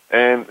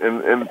 And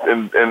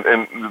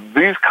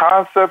these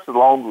concepts,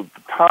 along with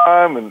the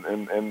time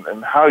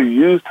and how you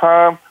use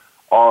time,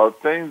 are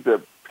things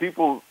that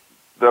people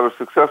that are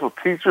successful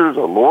teachers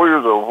or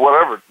lawyers or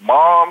whatever,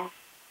 moms,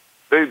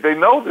 they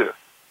know this.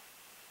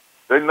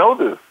 They know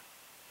this.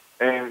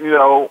 And, you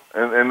know,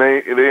 and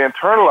they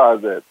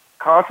internalize that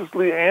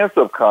consciously and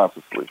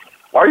subconsciously.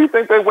 Why do you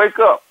think they wake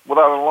up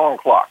without an alarm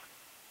clock?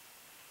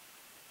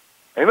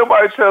 Ain't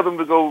nobody tell them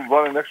to go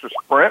run an extra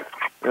sprint,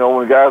 you know,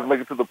 when guys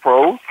make it to the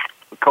pros.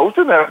 The coach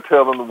didn't have to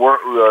tell them to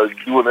work,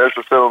 do an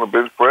extra set on the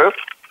bench press.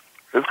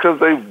 It's because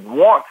they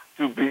want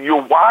to be.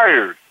 You're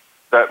wired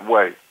that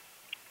way.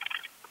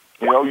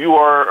 You know, you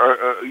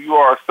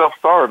are a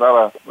self-starter,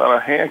 not a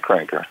hand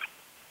cranker.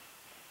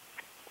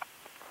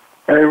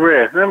 Hey,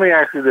 Reg, let me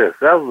ask you this.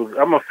 I'm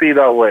gonna feed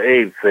off what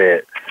Abe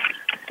said.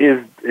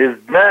 Is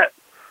that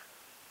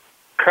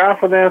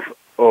confidence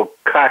or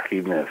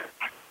cockiness?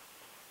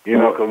 You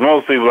know, because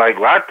most people, like,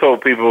 I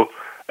told people,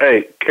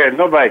 hey, can't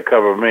nobody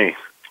cover me.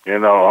 You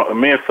know,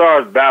 me and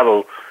Sarge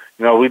battled,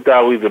 you know, we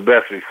thought we was the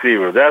best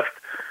receiver.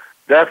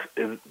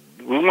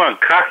 We weren't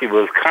cocky,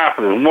 but it's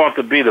confident. We want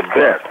to be the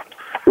best.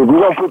 If you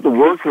don't put the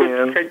work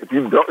in, if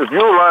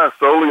you're relying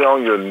solely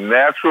on your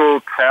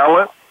natural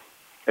talent,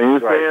 and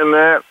you're saying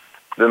that,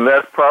 then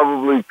that's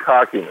probably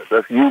cockiness.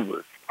 That's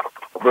useless.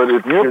 But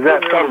if you is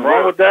that something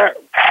wrong with that?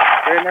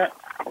 Saying that?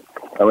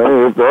 I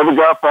mean, if the other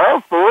guy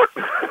falls for it.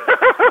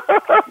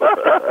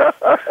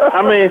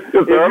 I mean,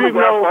 if the other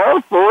guy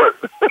falls for it.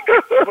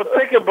 But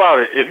think about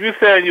it. If you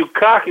say you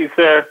cocky,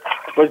 sir,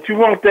 but you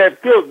want that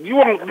feel, you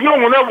don't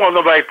ever want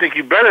nobody to think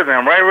you better than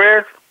them, right,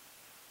 Reg?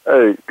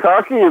 Hey,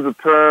 cocky is a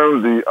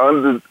term the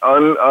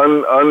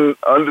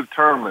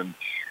undetermined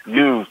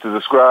use to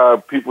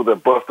describe people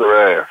that bust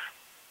their ass.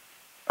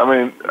 I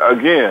mean,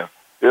 again,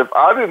 if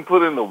I didn't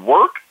put in the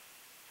work,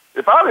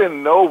 if I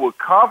didn't know with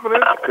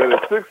confidence that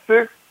at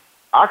 6'6",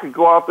 I could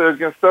go out there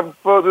against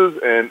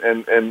 7-footers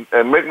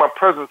and make my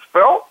presence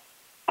felt.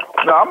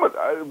 Now,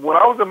 when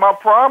I was in my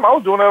prime, I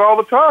was doing that all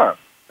the time,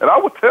 and I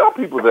would tell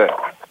people that.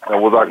 Now,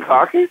 was I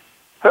cocky?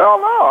 Hell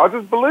no, I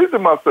just believed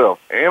in myself,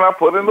 and I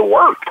put in the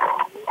work.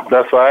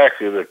 That's why I asked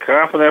you, is it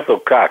confidence or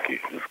cocky?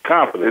 It's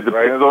confidence, It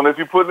depends on if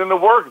you put in the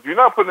work. If you're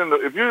not putting in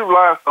if you're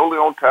relying solely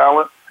on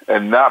talent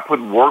and not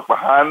putting work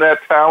behind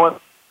that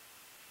talent,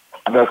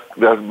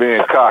 that's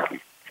being cocky.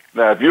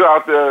 Now, if you're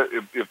out there,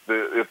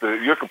 if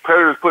your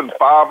competitor's putting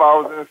 5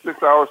 hours in,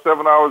 6 hours,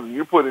 7 hours, and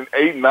you're putting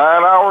 8, 9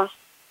 hours,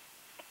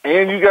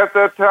 and you got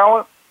that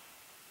talent,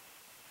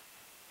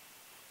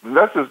 then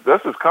that's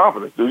just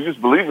confidence, dude. You're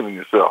just believing in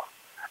yourself.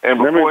 And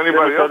before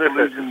anybody else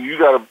believes in you, you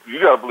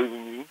gotta believe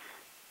in you.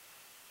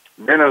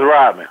 Dennis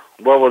Rodman,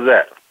 what was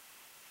that?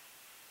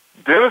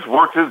 Dennis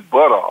worked his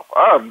butt off.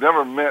 I've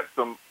never met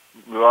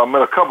I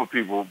met a couple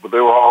people, but they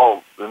were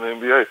all in the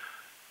NBA.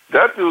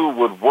 That dude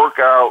would work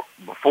out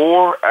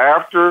before,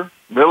 after,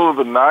 middle of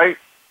the night.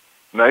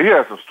 Now, he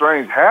had some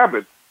strange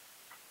habits,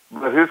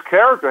 but his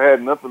character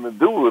had nothing to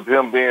do with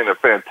him being a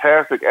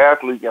fantastic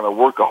athlete and a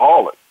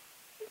workaholic.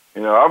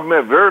 You know, I've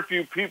met very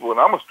few people, and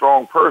I'm a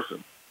strong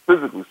person,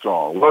 physically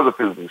strong. I was a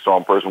physically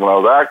strong person when I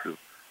was active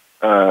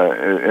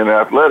in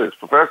athletics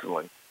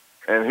professionally,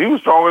 and he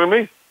was stronger than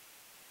me.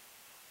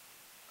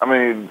 I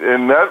mean,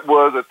 and that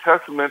was a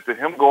testament to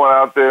him going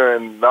out there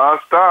and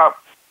nonstop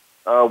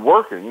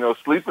working. You know,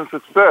 sleep and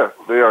success.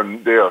 They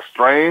are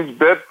strange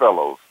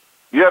bedfellows.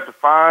 You have to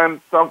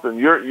find something.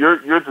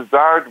 Your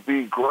desire to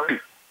be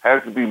great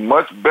has to be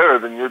much better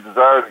than your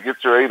desire to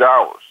get your 8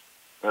 hours.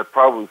 That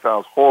probably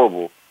sounds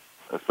horrible,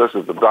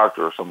 especially if the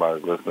doctor or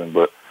somebody's listening.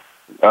 But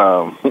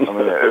I mean,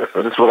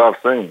 it's what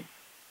I've seen.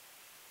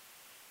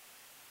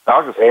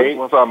 I could sleep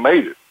once I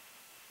made it.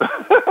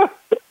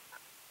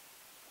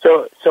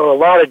 So a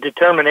lot of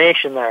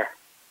determination there.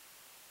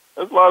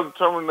 There's a lot of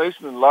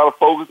determination and a lot of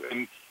focus,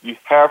 and you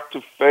have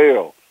to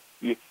fail.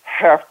 You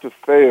have to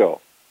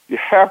fail. You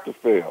have to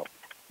fail.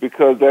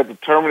 Because that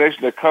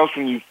determination that comes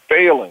from you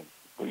failing,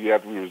 well, you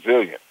have to be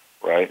resilient,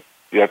 right?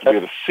 You have to be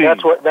able to see.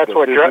 That's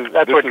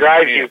what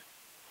drives you.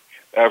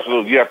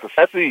 Absolutely. You have to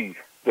see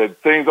that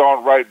things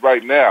aren't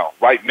right now.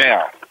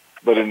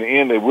 But in the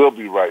end, they will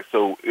be right.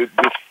 So this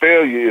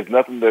failure is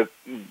nothing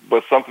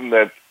but something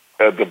that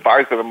a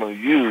device that I'm going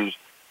to use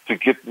to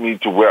get me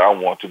to where I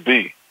want to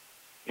be,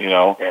 you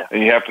know? Yeah.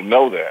 And you have to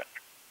know that.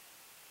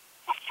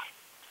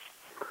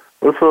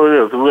 That's what it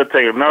is. We'll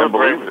take another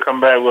break. We'll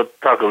come back. We'll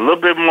talk a little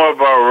bit more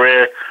about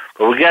Red,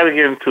 but we got to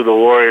get into the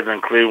Warriors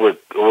and Cleveland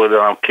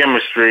with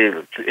chemistry.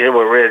 Hear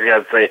what Red's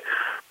got to say.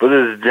 But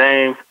this is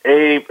James,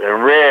 Abe,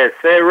 and Red.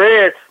 Say,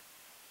 Red.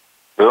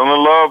 Feeling the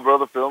love,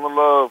 brother. Feeling the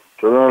love.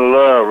 Feeling the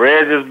love.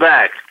 Red is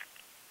back.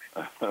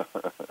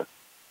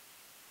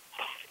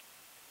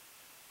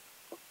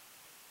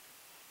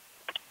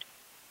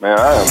 Man,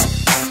 I am.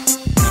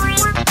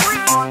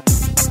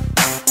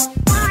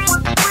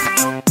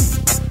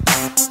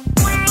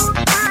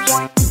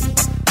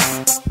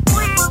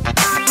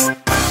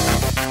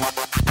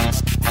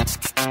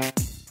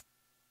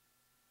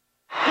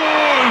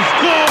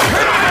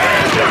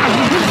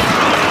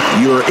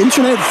 Your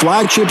internet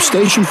flagship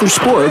station for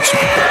sports.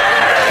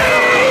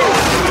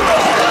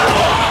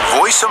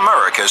 Voice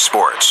America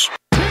Sports.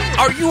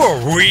 Are you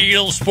a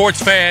real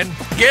sports fan?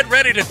 Get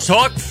ready to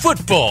talk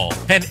football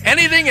and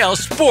anything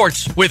else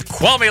sports with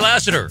Kwame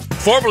Lassiter,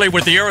 formerly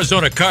with the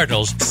Arizona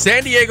Cardinals,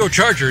 San Diego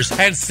Chargers,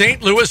 and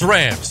St. Louis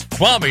Rams.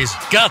 Kwame's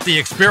got the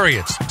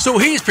experience, so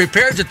he's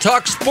prepared to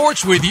talk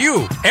sports with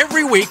you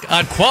every week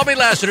on Kwame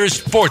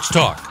Lassiter's Sports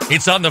Talk.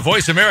 It's on the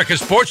Voice America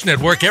Sports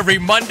Network every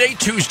Monday,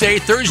 Tuesday,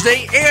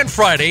 Thursday, and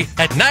Friday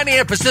at 9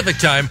 a.m. Pacific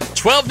Time,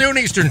 12 noon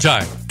Eastern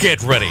Time.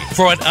 Get ready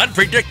for an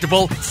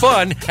unpredictable,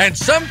 fun, and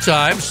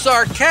sometimes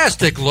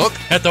sarcastic look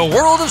at the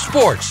world of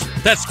sports.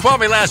 That's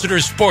Kwame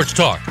Lassiter's Sports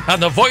Talk on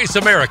the Voice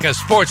America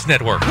Sports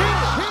Network.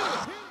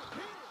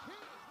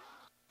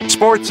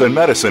 Sports and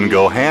medicine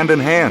go hand in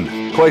hand.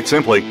 Quite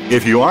simply,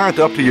 if you aren't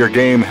up to your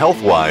game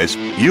health-wise,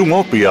 you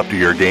won't be up to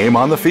your game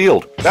on the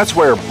field. That's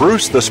where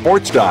Bruce the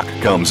Sports Doc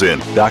comes in.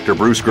 Dr.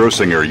 Bruce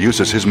Grossinger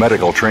uses his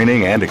medical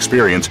training and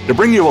experience to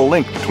bring you a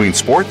link between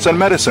sports and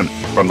medicine,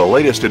 from the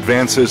latest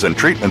advances and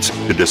treatments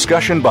to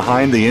discussion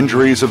behind the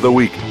injuries of the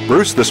week.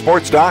 Bruce the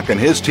Sports Doc and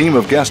his team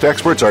of guest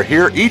experts are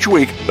here each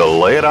week to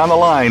lay it on the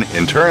line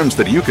in terms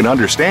that you can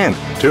understand.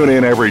 Tune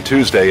in every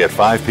Tuesday at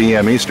 5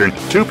 p.m. Eastern,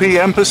 2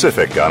 p.m.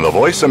 Pacific on the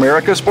Voice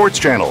America Sports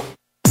Channel.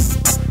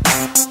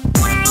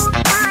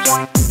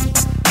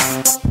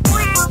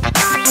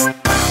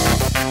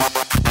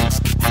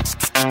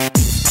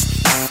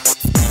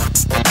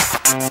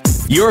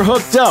 You're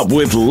hooked up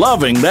with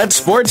Loving That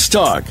Sports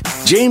Talk.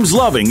 James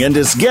Loving and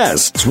his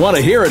guests want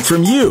to hear it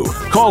from you.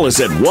 Call us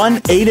at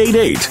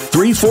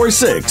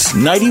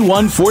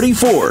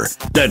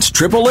 1-888-346-9144. That's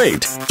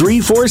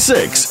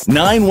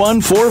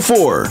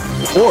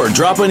 888-346-9144. Or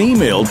drop an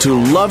email to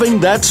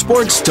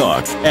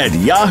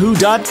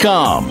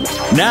lovingthatsportstalk@yahoo.com.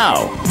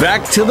 Now,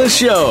 back to the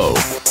show.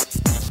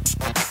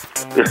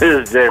 This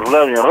is James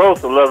Loving, your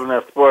host of Loving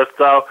That Sports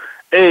Talk.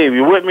 Abe,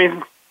 you with me?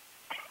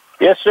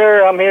 Yes,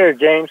 sir. I'm here,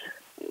 James.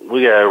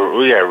 We got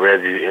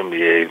Reggie,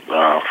 NBA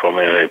from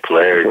NBA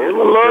players.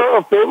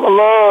 Pay my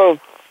love.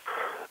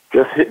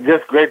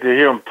 Just great to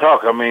hear him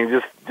talk. I mean,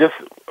 just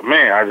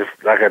man,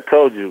 like I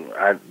told you,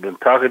 I've been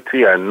talking to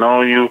you. I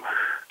know you.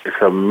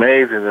 It's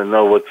amazing to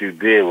know what you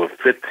did with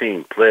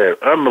 15 players.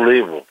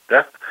 Unbelievable.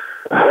 That's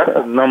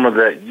a number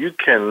that you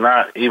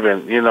cannot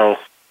even.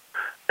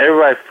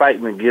 Everybody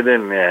fighting to get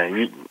in there.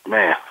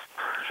 Man,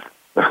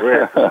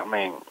 I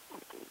mean,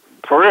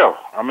 for real.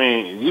 I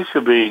mean, you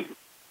should be.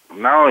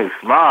 Not only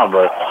smile,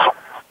 but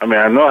I mean,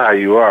 I know how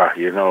you are. I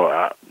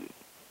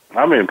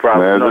mean,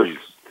 probably know you.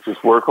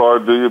 Just work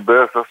hard, do your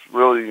best. That's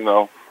really,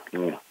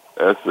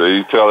 that's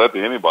you tell that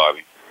to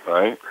anybody,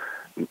 right?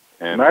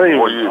 And not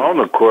even on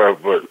the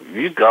court, but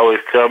you always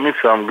tell me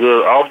something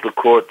good off the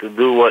court to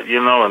do what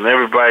and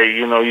everybody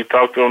you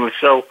talk to on the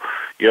show.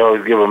 You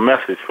always give a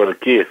message for the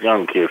kids,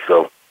 young kids.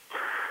 So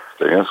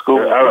stay in school,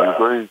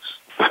 grades.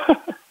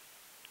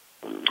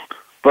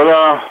 But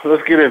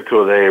let's get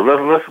into it, Abe.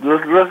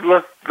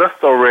 Let's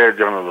throw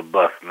Reg under the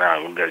bus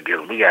now. We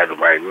got it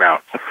right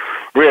now.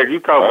 Reg, you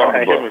talk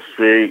about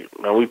chemistry,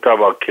 and we talk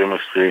about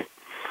chemistry.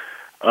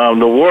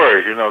 The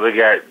Warriors, they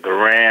got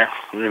Durant,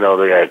 they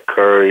got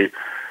Curry,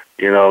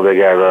 they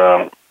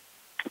got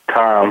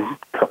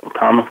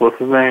Thomas. What's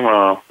his name?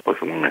 What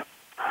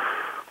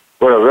are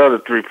the other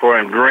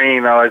 3-point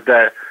Green? I like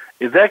that.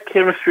 Is that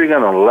chemistry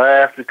gonna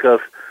last? Because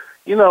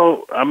I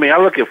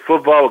look at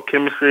football with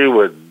chemistry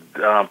with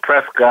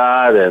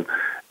Prescott and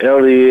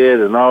Elliott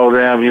and all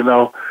them,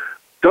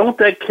 don't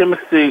that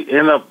chemistry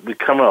end up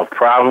becoming a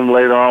problem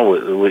later on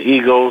with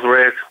egos,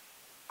 Reg?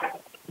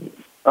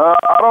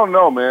 I don't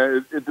know,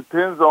 man. It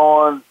depends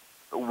on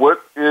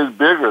what is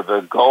bigger,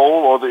 the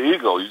goal or the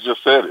ego. You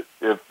just said it.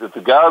 If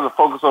the guys are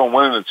focused on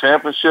winning the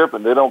championship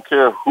and they don't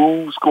care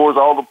who scores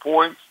all the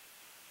points,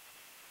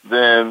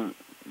 then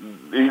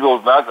the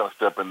ego's not going to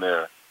step in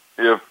there.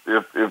 If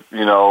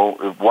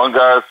one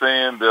guy is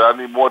saying that I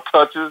need more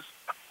touches,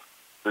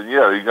 then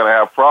yeah, you're going to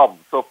have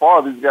problems. So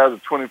far, these guys are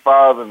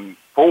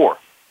 25-4.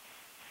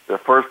 They're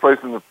first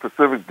place in the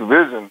Pacific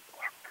Division.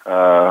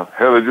 Hell,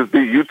 they just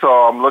beat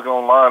Utah. I'm looking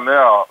online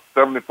now,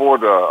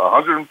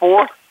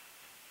 74-104.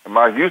 And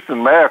my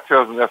Houston math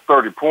tells me that's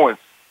 30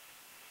 points.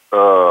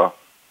 I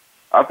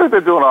think they're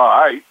doing all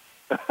right.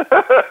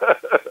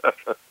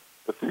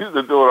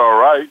 They're doing all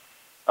right.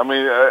 I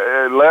mean,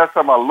 last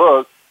time I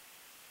looked,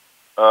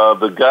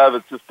 the guy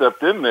that just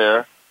stepped in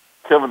there,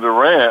 Kevin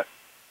Durant,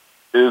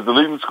 is the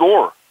leading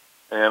scorer.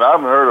 And I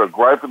haven't heard a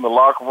gripe in the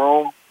locker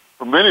room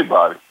from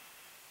anybody.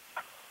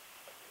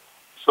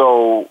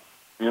 So,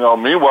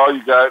 meanwhile,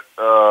 you got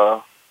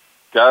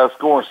guys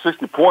scoring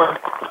 60 points,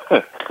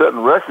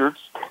 setting records,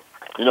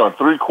 in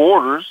 3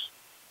 quarters.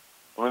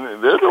 I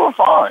mean, they're doing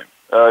fine.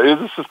 Is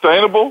it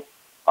sustainable?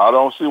 I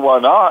don't see why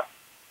not.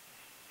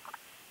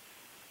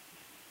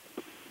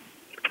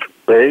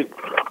 Spade.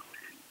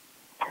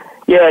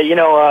 Yeah, you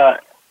know,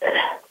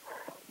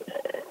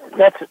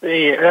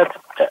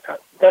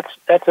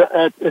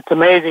 it's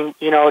amazing.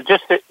 You know,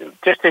 just to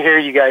hear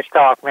you guys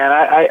talk, man.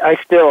 I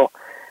still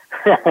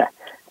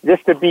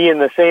just to be in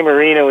the same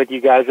arena with you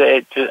guys.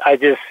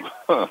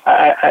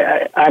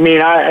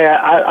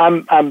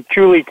 I'm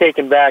truly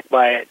taken back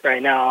by it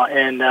right now,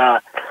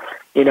 and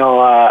you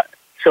know,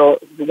 so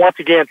once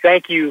again,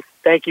 thank you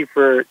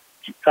for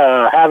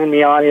having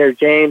me on here,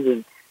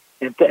 James,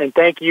 and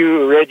thank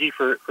you, Reggie,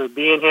 for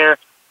being here.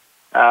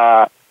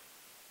 Yeah,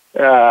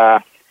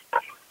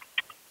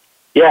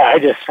 I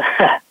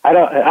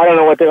don't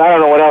know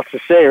what else to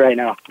say right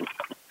now.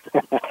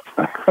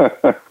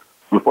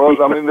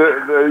 Well, I mean,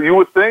 you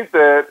would think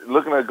that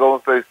looking at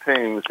Golden State's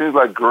team, it seems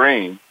like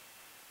Green,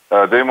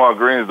 Draymond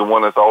Green, is the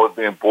one that's always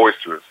being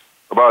boisterous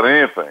about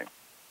anything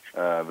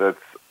that's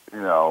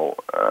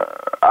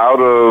out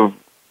of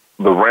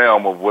the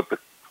realm of what the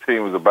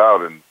team is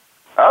about. And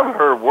I haven't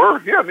heard a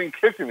word. He hasn't even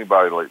kicked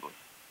anybody lately.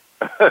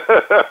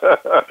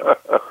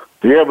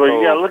 Yeah, but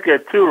you got to look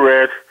at too,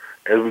 Reg.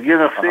 At the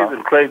beginning of the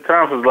season, Klay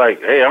Thompson's like,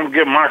 "Hey, I'm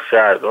getting my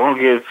shots. I don't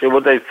give a shit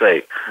what they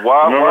say."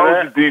 Why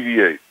would you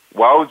deviate?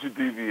 Why would you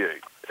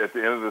deviate at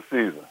the end of the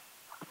season?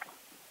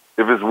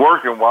 If it's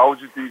working, why would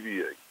you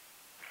deviate?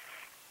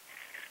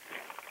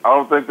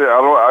 I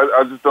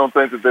just don't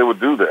think that they would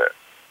do that.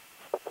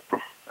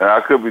 And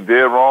I could be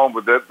dead wrong,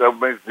 but that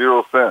makes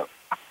zero sense.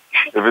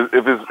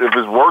 If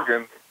it's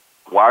working,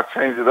 why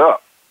change it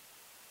up?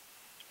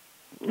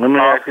 Let me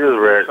ask you this,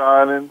 Reg.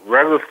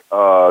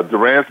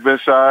 Durant's been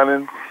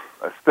shining.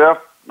 Steph,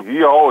 I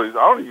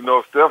don't even know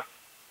if Steph,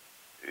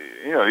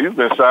 he's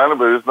been shining,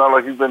 but it's not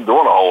like he's been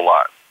doing a whole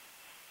lot.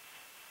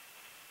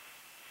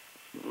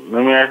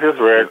 Let me ask this,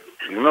 Reg.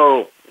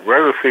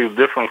 Regular season is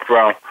different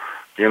from,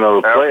 the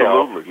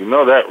playoffs. You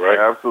know that, right?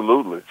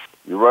 Absolutely.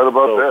 You're right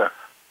about that.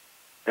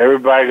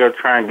 Everybody going to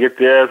try and get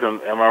theirs,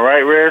 and am I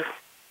right, Reg?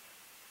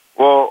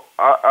 Well,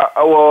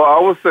 I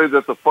would say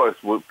that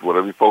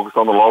whatever you focus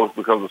on the longest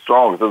becomes the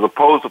strongest. As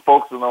opposed to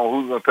focusing on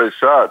who's going to take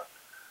shots,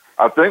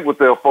 I think what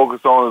they'll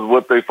focus on is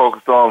what they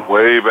focused on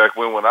way back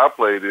when I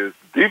played is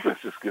defense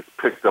just gets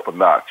picked up a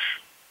notch.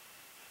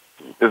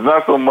 It's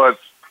not so much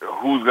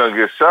who's going to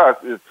get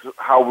shots, it's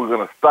how we're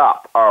going to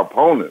stop our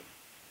opponent.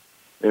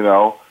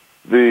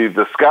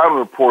 The scouting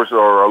reports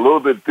are a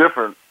little bit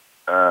different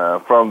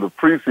from the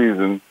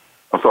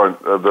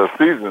the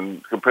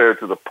season compared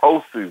to the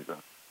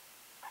postseason.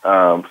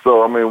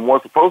 So, I mean,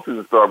 once the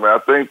postseason starts, I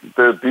think that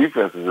their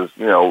defense is just,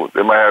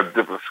 they might have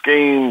different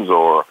schemes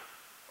or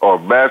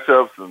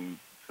matchups and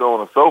so on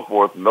and so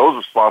forth, and those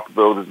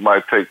responsibilities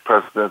might take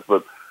precedence.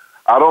 But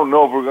I don't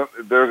know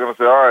if they're going to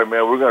say, all right,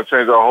 man, we're going to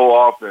change our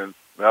whole offense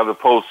now the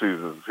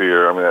postseason is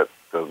here. I mean,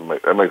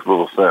 that makes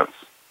little sense.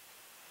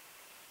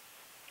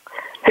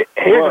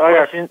 Here's a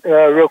question,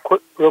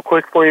 real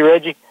quick for you,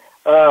 Reggie.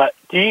 Do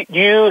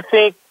you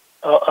think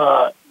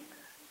a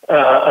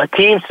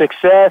team's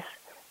success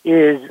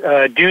is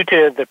due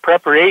to the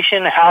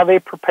preparation, how they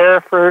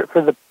prepare for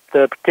the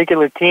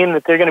particular team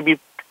that they're going to be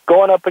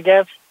going up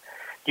against?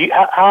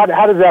 How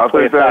does that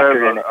play a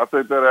factor in it? I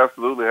think that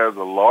absolutely has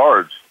a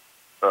large,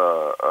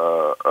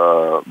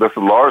 that's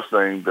a large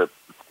thing that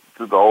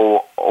to the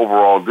whole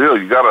overall deal.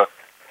 You gotta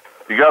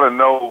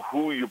know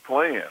who you're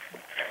playing,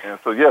 and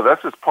so yeah,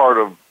 that's just part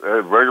of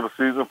regular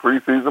season,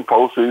 preseason,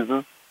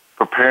 postseason,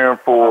 preparing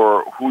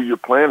for who you're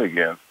playing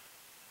against.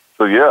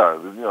 So yeah,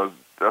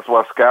 that's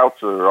why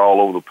scouts are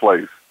all over the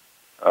place.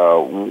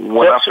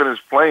 When I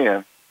finished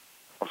playing,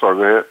 I'm sorry,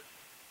 go ahead.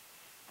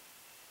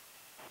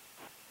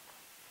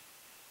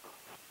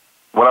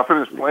 When I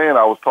finished playing,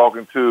 I was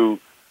talking to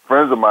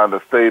friends of mine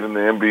that stayed in the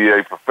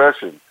NBA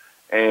profession.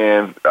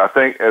 And I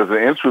think as an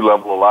entry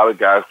level, a lot of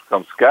guys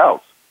become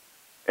scouts.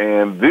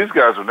 And these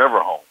guys are never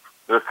home.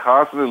 They're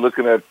constantly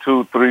looking at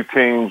 2-3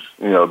 teams,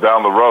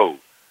 down the road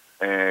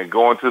and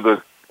going to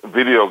the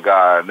video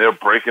guy, and they're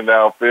breaking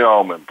down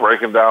film and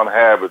breaking down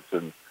habits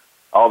and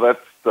all that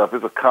stuff.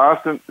 It's a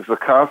constant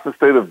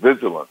state of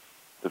vigilance.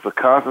 It's a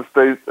constant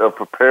state of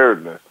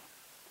preparedness.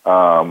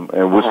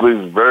 And which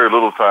leaves very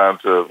little time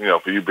to,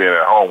 for you being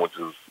at home, which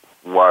is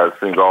why it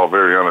seems all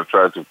very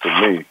unattractive to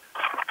me.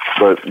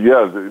 But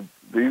yeah,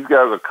 these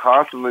guys are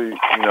constantly,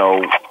 and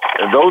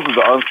those are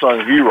the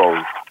unsung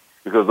heroes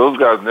because those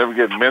guys never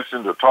get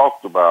mentioned or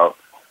talked about.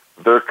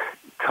 They're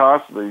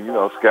constantly,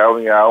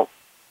 scouting out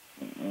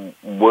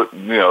what,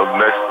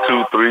 next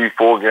 2, 3,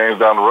 4 games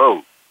down the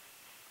road.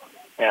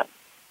 Yeah.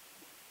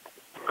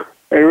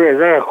 Hey, Riz,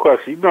 I have a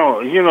question.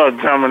 You know a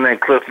gentleman named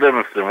Cliff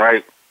Livingston,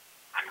 right?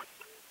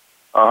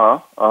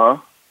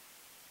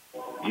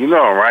 You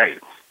know him, right?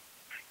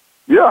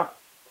 Yeah.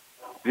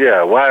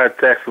 Yeah, why I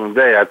texted him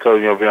today, I told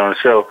him you'll be on the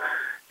show.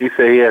 He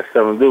said he has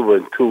something to do,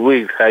 but in 2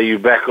 weeks, how you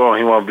back on,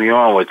 he want to be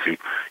on with you.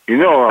 You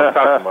know what I'm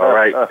talking about,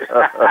 right?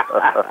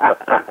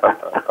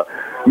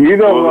 You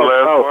know what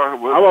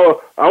I'm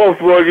going to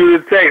forward you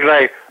the text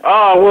like,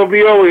 we'll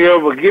be over here,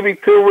 but give me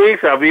 2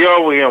 weeks, I'll be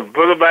over here.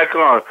 Put it back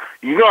on.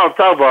 You know what I'm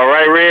talking about,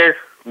 right, Reg?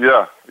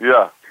 Yeah.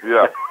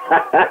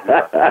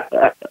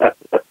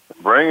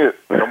 Bring it.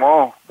 Come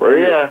on.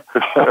 Yeah.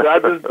 I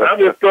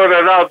just throw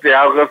that out there.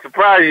 I was going to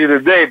surprise you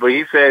today, but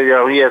he said,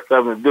 he had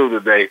something to do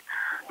today,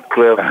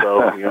 Cliff.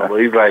 So, but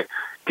he's like,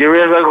 get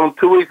ready back on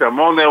 2 weeks. I'm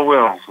on there with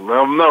him.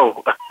 Let him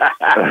know.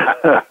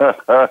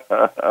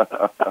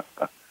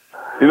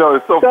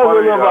 It's so Tell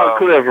funny. me about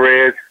Cliff,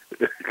 Reg.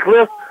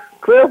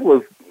 Cliff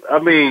was, I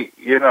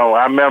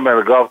remember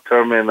at a golf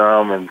tournament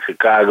in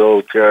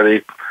Chicago,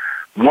 charity.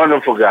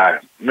 Wonderful guy.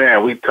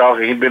 Man, we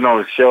talking. He'd been on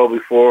the show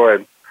before,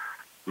 and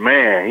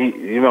man,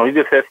 he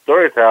just had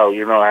stories how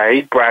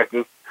he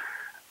practiced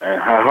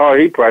and how hard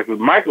he practiced.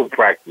 Michael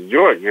practiced,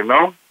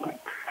 Jordan,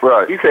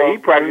 Right. He said he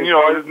practiced.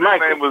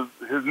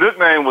 His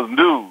nickname was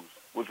News,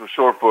 which was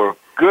short for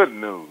Good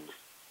News.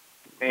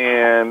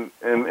 And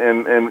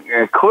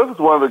Cliff is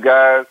one of the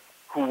guys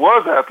who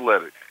was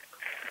athletic.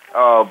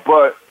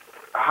 But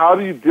how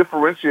do you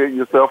differentiate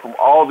yourself from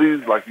all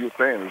these? Like you were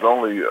saying, there's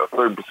only a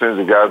certain percentage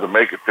of guys that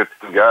make it,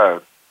 15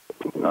 guys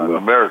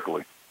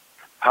numerically.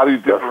 How do you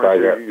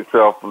differentiate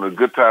yourself from the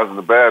good times and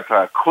the bad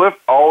times? Cliff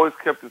always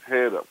kept his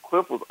head up.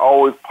 Cliff was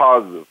always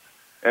positive.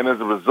 And as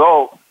a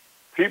result,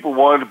 people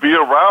wanted to be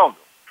around him.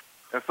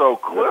 And so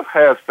Cliff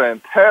has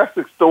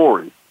fantastic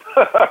stories.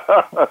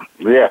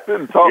 Yeah.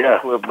 Didn't talk to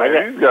Cliff,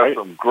 man. He's got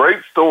some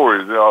great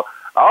stories.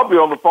 I'll be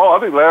on the phone. I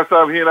think last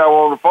time he and I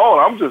were on the phone,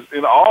 I'm just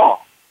in awe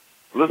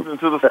listening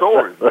to the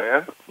stories,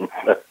 man.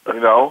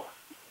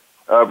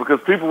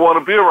 Because people want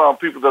to be around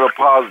people that are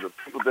positive,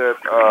 people that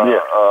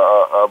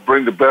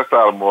bring the best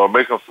out of them or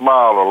make them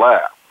smile or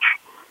laugh.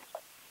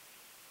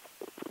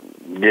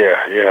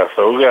 Yeah.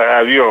 So we got to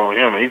have you on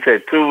him. He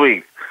said 2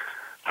 weeks.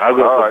 I'm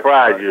going to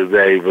surprise you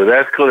today, but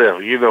that's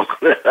Cliff.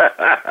 Cliff.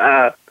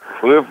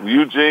 Cliff,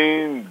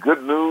 Eugene,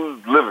 Good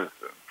News,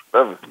 Livingston.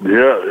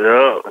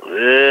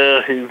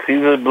 Yeah.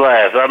 He's a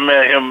blast. I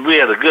met him. We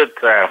had a good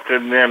time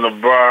sitting there in the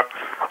bar.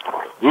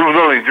 We was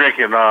only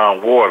drinking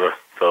water,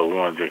 so we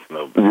weren't drinking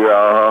no beer.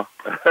 Yeah.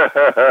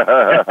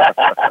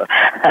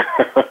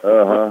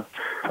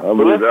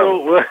 But let's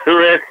go,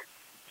 Rick.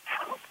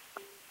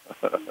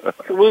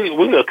 We're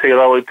going to take it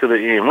all the way to the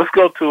end. Let's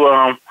go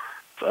to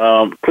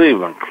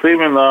Cleveland.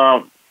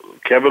 Cleveland,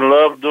 Kevin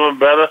Love doing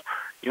better.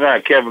 You know how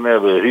Kevin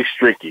is, he's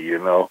streaky,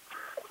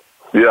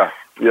 Yeah,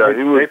 he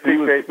was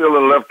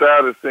feeling left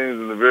out, it seems,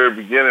 in the very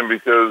beginning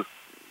because,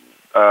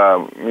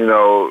 was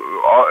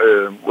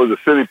it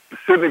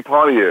Sidney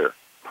Poitier,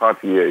 I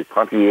can't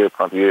remember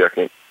how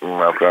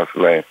to pronounce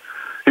his name.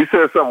 He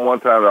said something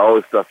one time that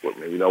always stuck with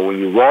me. When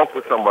you walk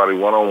with somebody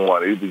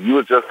one-on-one, either you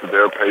adjust to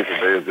their pace or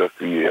they adjust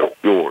to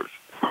yours.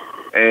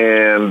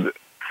 And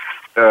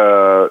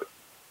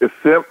it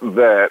seemed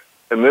that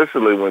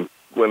initially when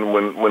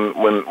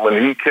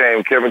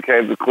Kevin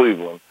came to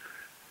Cleveland,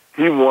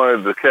 he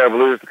wanted the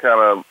Cavaliers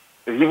to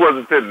he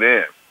wasn't fitting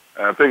in.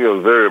 And I think it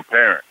was very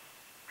apparent.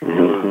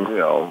 Mm-hmm.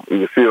 It was, you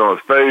could see it on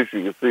his face,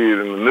 you could see it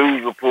in the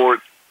news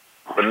reports.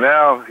 But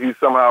now he's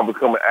somehow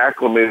become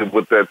acclimated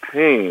with that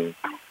team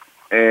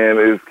and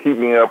is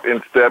keeping up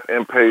in step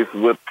and pace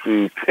with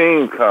the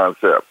team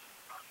concept.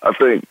 I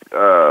think,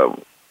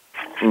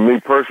 me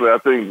personally, I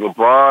think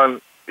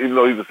LeBron, even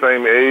though he's the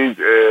same age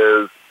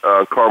as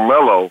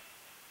Carmelo,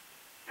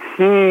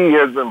 he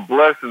has been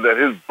blessed in that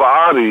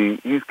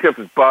he's kept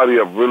his body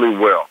up really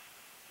well.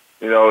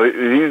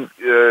 He's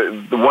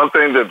the one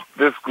thing that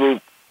this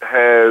group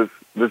has,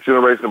 this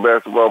generation of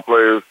basketball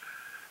players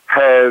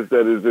has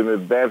that is an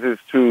advantage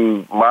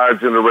to my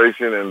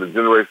generation and the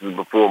generations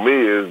before me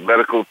is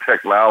medical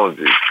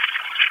technology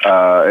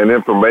and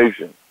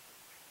information.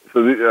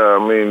 So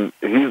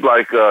he's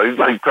like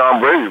Tom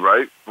Brady,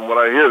 right? From what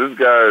I hear, this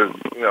guy is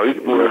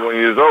he's 41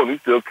 years old.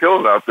 He's still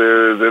killing out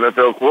there as an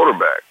NFL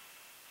quarterback.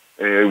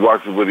 And he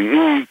watches what he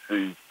eats.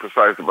 He's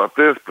precise about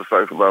this,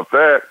 precise about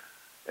that.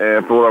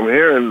 And from what I'm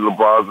hearing,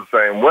 LeBron's the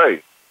same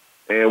way.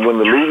 And when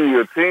the leader of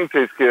your team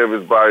takes care of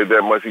his body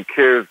that much, he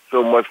cares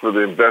so much for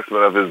the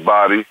investment of his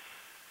body,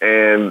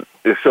 and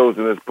it shows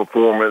in his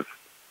performance.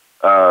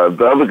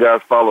 The other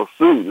guys follow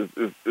suit.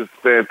 It's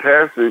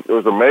fantastic. It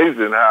was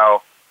amazing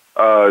how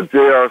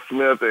J.R.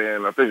 Smith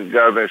and I think a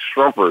guy named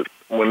Strumpert,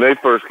 when they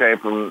first came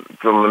from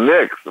the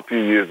Knicks a few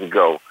years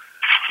ago,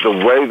 the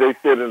way they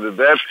fit into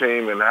that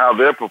team and how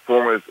their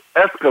performance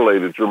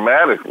escalated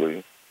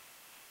dramatically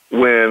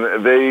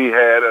when they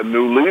had a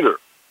new leader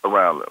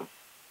around them,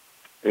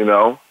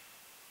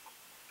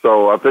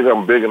 So I think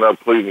I'm bigging up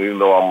Cleveland, even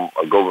though I'm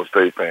a Golden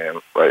State fan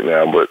right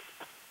now. But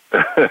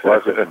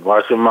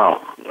watch your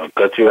mouth. I'll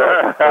cut you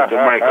off. Cut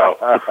your mic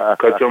off.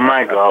 Cut your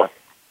mic off.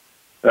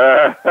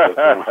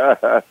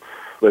 But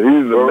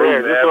he's the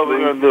man. That's what we're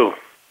going to do.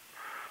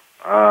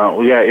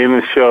 We got to end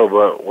the show,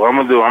 but what I'm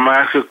going to do, I'm going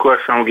to ask you a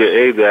question. I'm going to get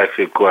Abe to ask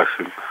you a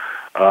question.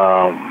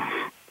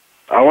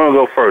 I want to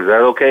go first. Is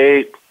that okay,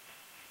 Abe?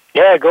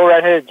 Yeah, go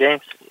right ahead,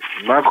 James.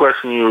 My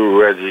question to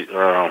you, Reggie,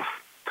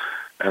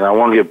 and I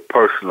want to get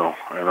personal,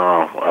 and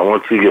I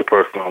want you to get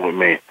personal with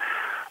me.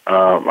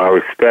 I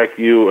respect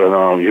you,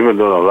 and you've been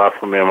doing a lot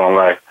for me in my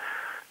life.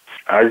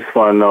 I just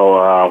want to know,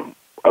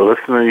 I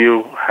listen to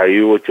you, how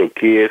you with your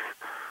kids,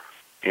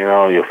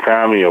 your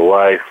family, your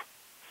wife.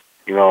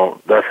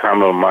 That's how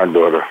I'm with my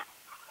daughter.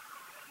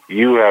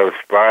 you have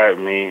inspired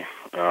me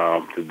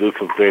to do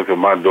some things with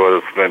my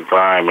daughter, spend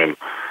time, and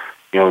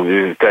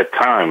use that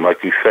time,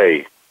 like you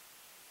say.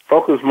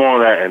 Focus more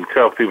on that and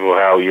tell people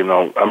how,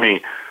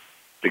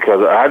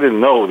 because I didn't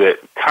know that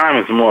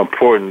time is more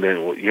important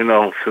than, sitting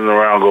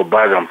around go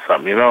buy them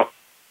something,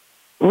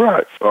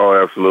 Right. Oh,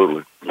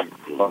 absolutely.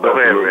 Go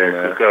ahead,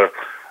 man. Because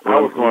I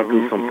was going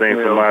through some things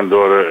with my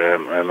daughter,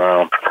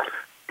 and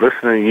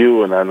listening to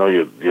you, and I know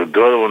your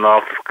daughter went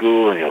off to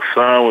school, and your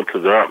son went to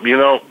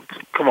the,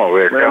 come on,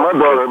 Red. Man,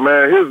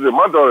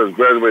 my daughter has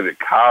graduated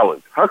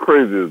college. How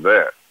crazy is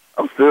that?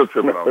 I'm still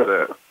tripping off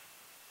that.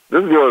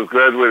 This girl has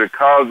graduated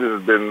college and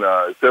has been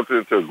accepted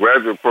into a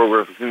graduate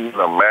program. She's getting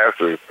a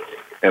master's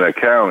in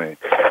accounting.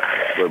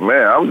 But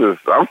man, I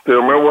still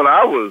remember when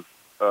I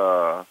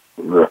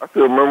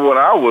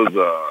was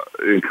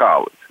in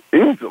college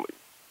easily,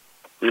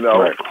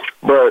 Right.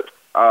 But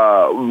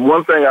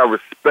one thing I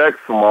respect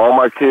from all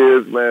my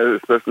kids, man,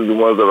 especially the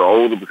ones that are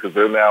older, because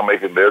they're now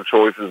making their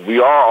choices. We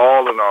are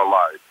all in our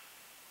life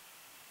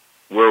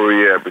where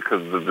we're at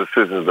because of the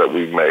decisions that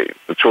we've made,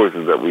 the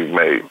choices that we've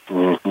made.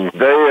 Mm-hmm.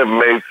 They have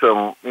made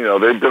some,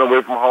 they've been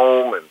away from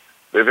home and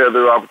they've had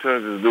their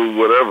opportunities to do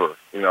whatever.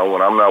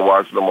 When I'm not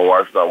watching them, my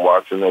wife's not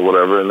watching or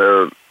whatever, and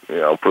they're,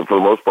 for the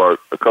most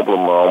part, a couple of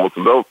them are almost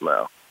adults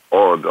now,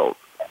 or adults.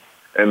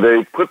 And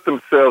they put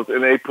themselves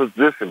in a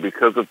position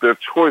because of their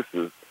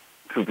choices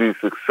to be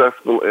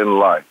successful in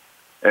life.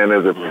 And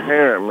as a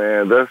parent,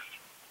 man, that's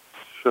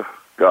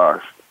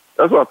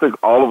what I think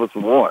all of us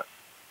want,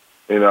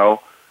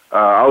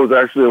 I was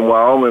actually in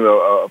Wyoming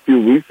a few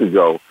weeks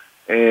ago,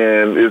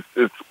 and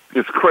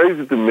it's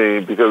crazy to me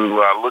because when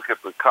I look at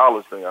the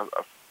college thing, I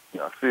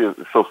see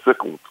it's so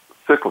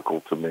cyclical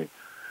to me.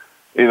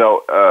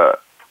 The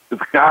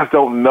guys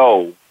don't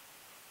know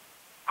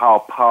how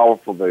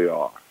powerful they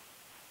are.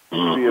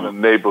 You be in a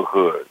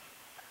neighborhood,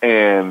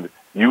 and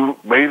you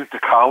made it to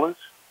college.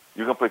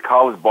 You're gonna play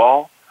college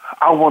ball.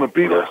 I want to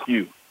be like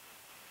you,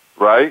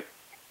 right?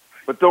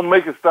 But don't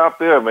make it stop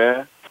there,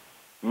 man.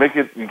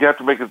 You have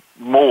to make it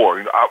more.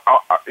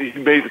 He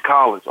made the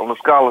college on a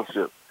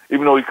scholarship,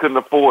 even though he couldn't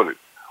afford it.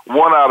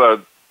 One out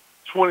of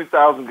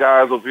 20,000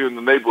 guys over here in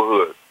the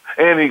neighborhood.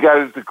 And he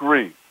got his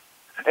degree.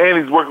 And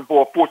he's working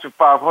for a Fortune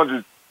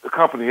 500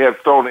 company. He had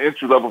to start on the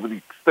entry level, but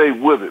he stayed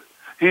with it.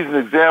 He's an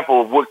example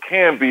of what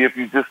can be if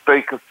you just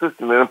stay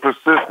consistent and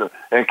persistent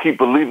and keep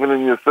believing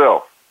in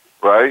yourself,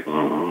 right?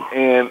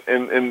 Mm-hmm.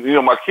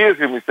 And my kids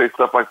hear me say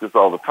stuff like this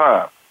all the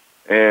time.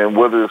 And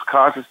whether it's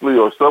consciously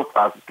or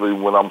subconsciously,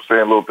 when I'm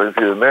saying little things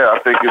here and there, I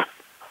think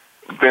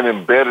it's been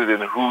embedded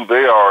in who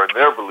they are in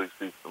their belief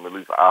system, at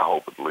least I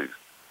hope at least.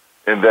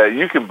 And that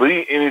you can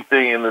be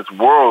anything in this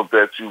world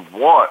that you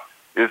want.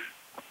 It's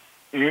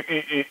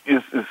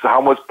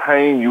how much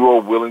pain you are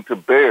willing to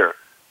bear.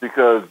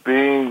 Because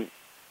being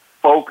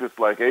focused,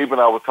 like Abe and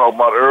I were talking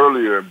about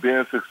earlier, and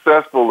being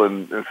successful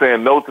and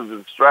saying no to the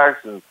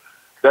distractions,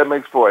 that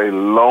makes for a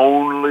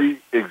lonely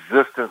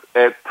existence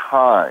at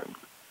times.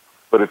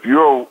 But if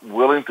you're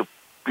willing to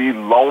be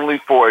lonely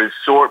for a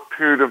short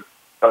period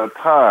of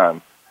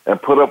time and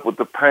put up with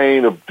the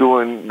pain of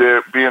being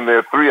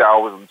there 3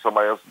 hours and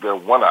somebody else is there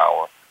 1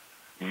 hour,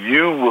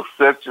 you will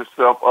set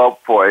yourself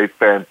up for a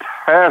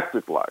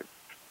fantastic life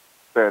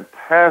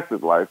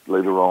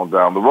later on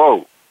down the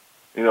road.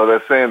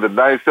 They're saying that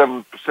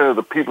 97% of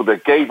the people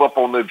that gave up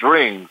on their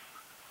dreams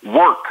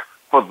work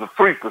for the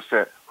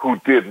 3% who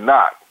did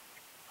not.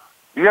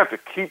 You have to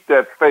keep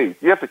that faith.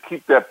 You have to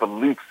keep that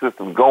belief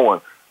system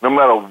going. No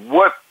matter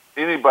what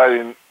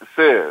anybody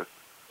says.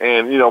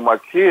 And, my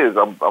kids,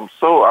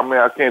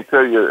 I can't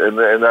tell you, and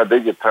they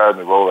get tired and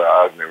they roll their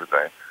eyes and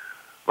everything.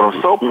 But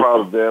I'm so proud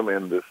of them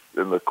in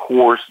the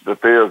course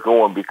that they are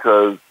going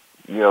because,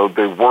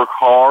 they work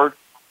hard,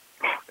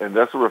 and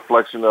that's a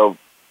reflection of,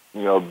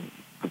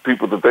 the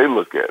people that they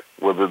look at,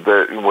 whether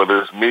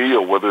it's me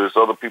or whether it's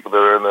other people that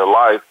are in their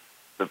life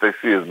that they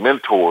see as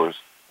mentors.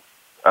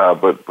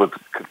 But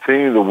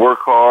continue to work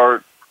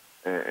hard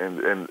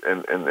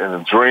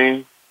and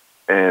dream.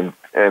 And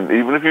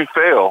even if you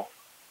fail,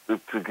 to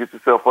get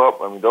yourself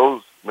up, I'm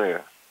so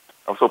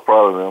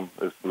proud of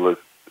them.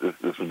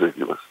 It's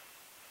ridiculous.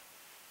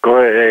 Go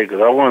ahead, Ed,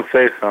 because I want to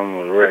say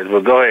something, Reg.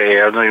 But go ahead,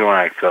 Ed. I know you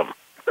want to ask something.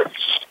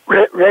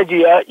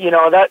 Reggie,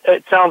 that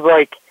it sounds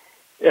like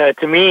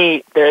to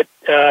me that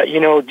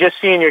just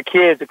seeing your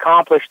kids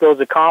accomplish those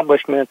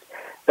accomplishments,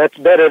 that's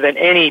better than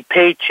any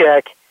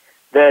paycheck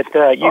that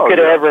you could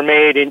have ever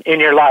made in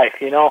your life,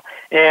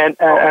 And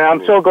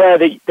I'm so glad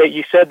that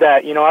you said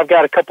that. I've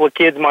got a couple of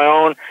kids of my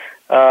own,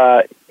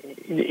 and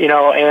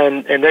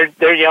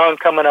they're young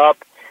coming up,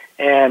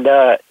 and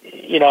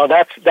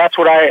that's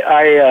what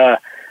I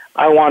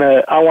want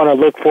to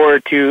look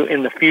forward to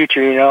in the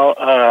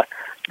future.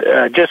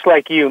 Just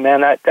like you,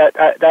 man.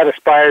 That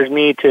aspires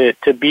me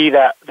to be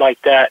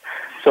like that.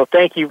 So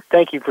thank you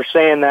for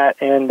saying that.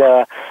 And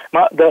the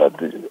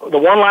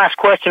one last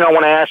question I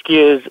want to ask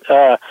you is,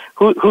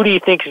 who do you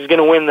think is going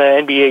to win the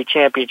NBA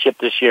championship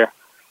this year?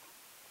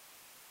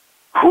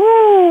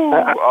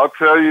 I'll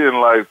tell you in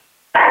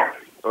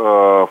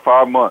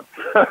 5 months.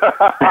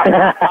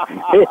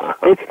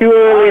 It's too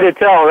early to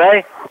tell,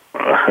 right?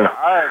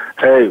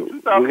 Hey,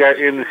 we got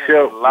in the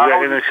show. But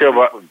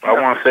I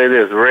want to say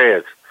this,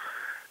 Reg.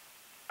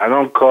 I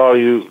don't call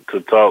you to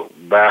talk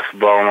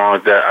basketball and all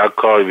that. I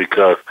call you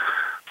because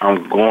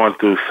I'm going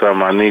through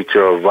something. I need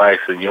your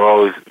advice, and you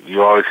always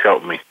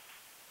help me.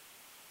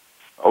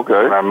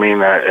 Okay. And I mean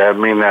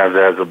that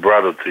as a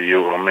brother to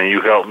you. I mean,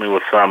 you help me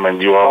with something,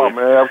 and you always. Oh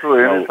man,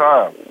 absolutely,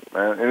 anytime,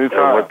 man,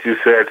 anytime. What you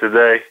said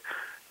today,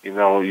 you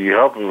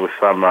help me with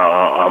something.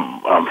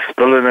 I'm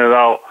spilling it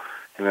out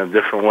in a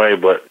different way,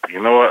 but you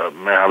know what,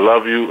 man, I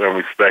love you and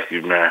respect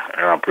you, man,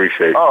 and I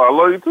appreciate you. Oh, I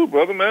love you too,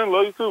 brother, man.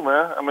 Love you too,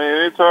 man. I mean,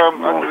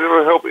 anytime I can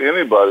ever help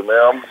anybody,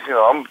 man,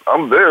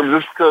 I'm there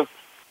just because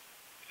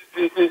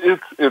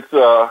it's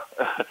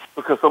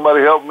because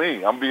somebody helped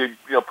me. I'm being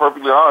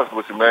perfectly honest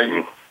with you,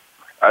 man.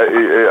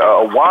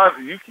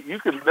 You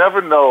can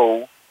never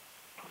know.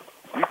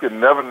 You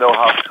can never know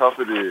how tough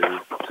it is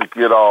to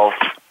get off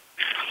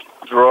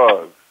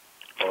drugs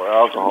or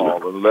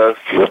alcohol unless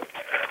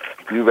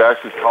you've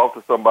actually talked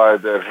to somebody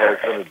that has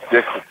been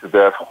addicted to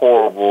that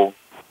horrible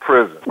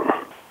prison.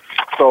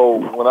 So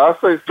when I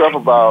say stuff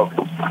about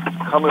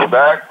coming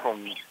back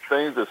from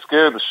things that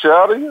scared the shit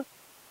out of you,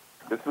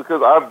 it's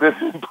because I've been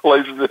in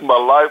places in my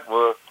life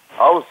where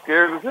I was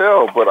scared as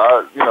hell, but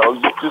you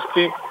just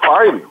keep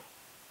fighting.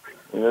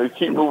 You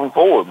keep moving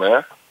forward,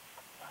 man.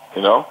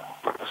 So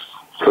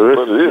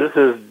this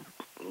is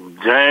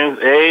James,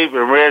 Abe,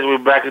 and Reg. We're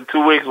back in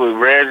 2 weeks with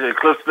Reg and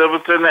Cliff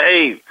Stapleton and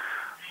Abe.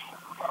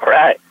 All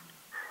right.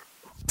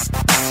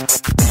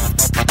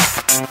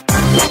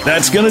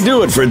 That's going to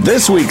do it for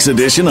this week's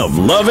edition of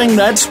Loving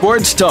That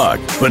Sports Talk.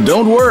 But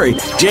don't worry,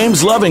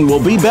 James Loving will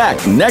be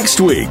back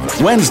next week,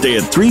 Wednesday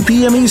at 3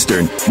 p.m.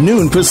 Eastern,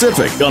 noon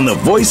Pacific, on the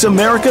Voice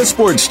America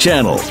Sports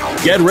Channel.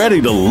 Get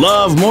ready to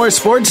love more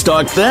sports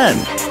talk then.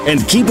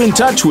 And keep in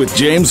touch with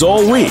James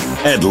all week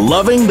at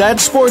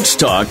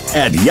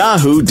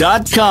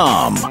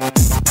lovingthatsportstalk@yahoo.com.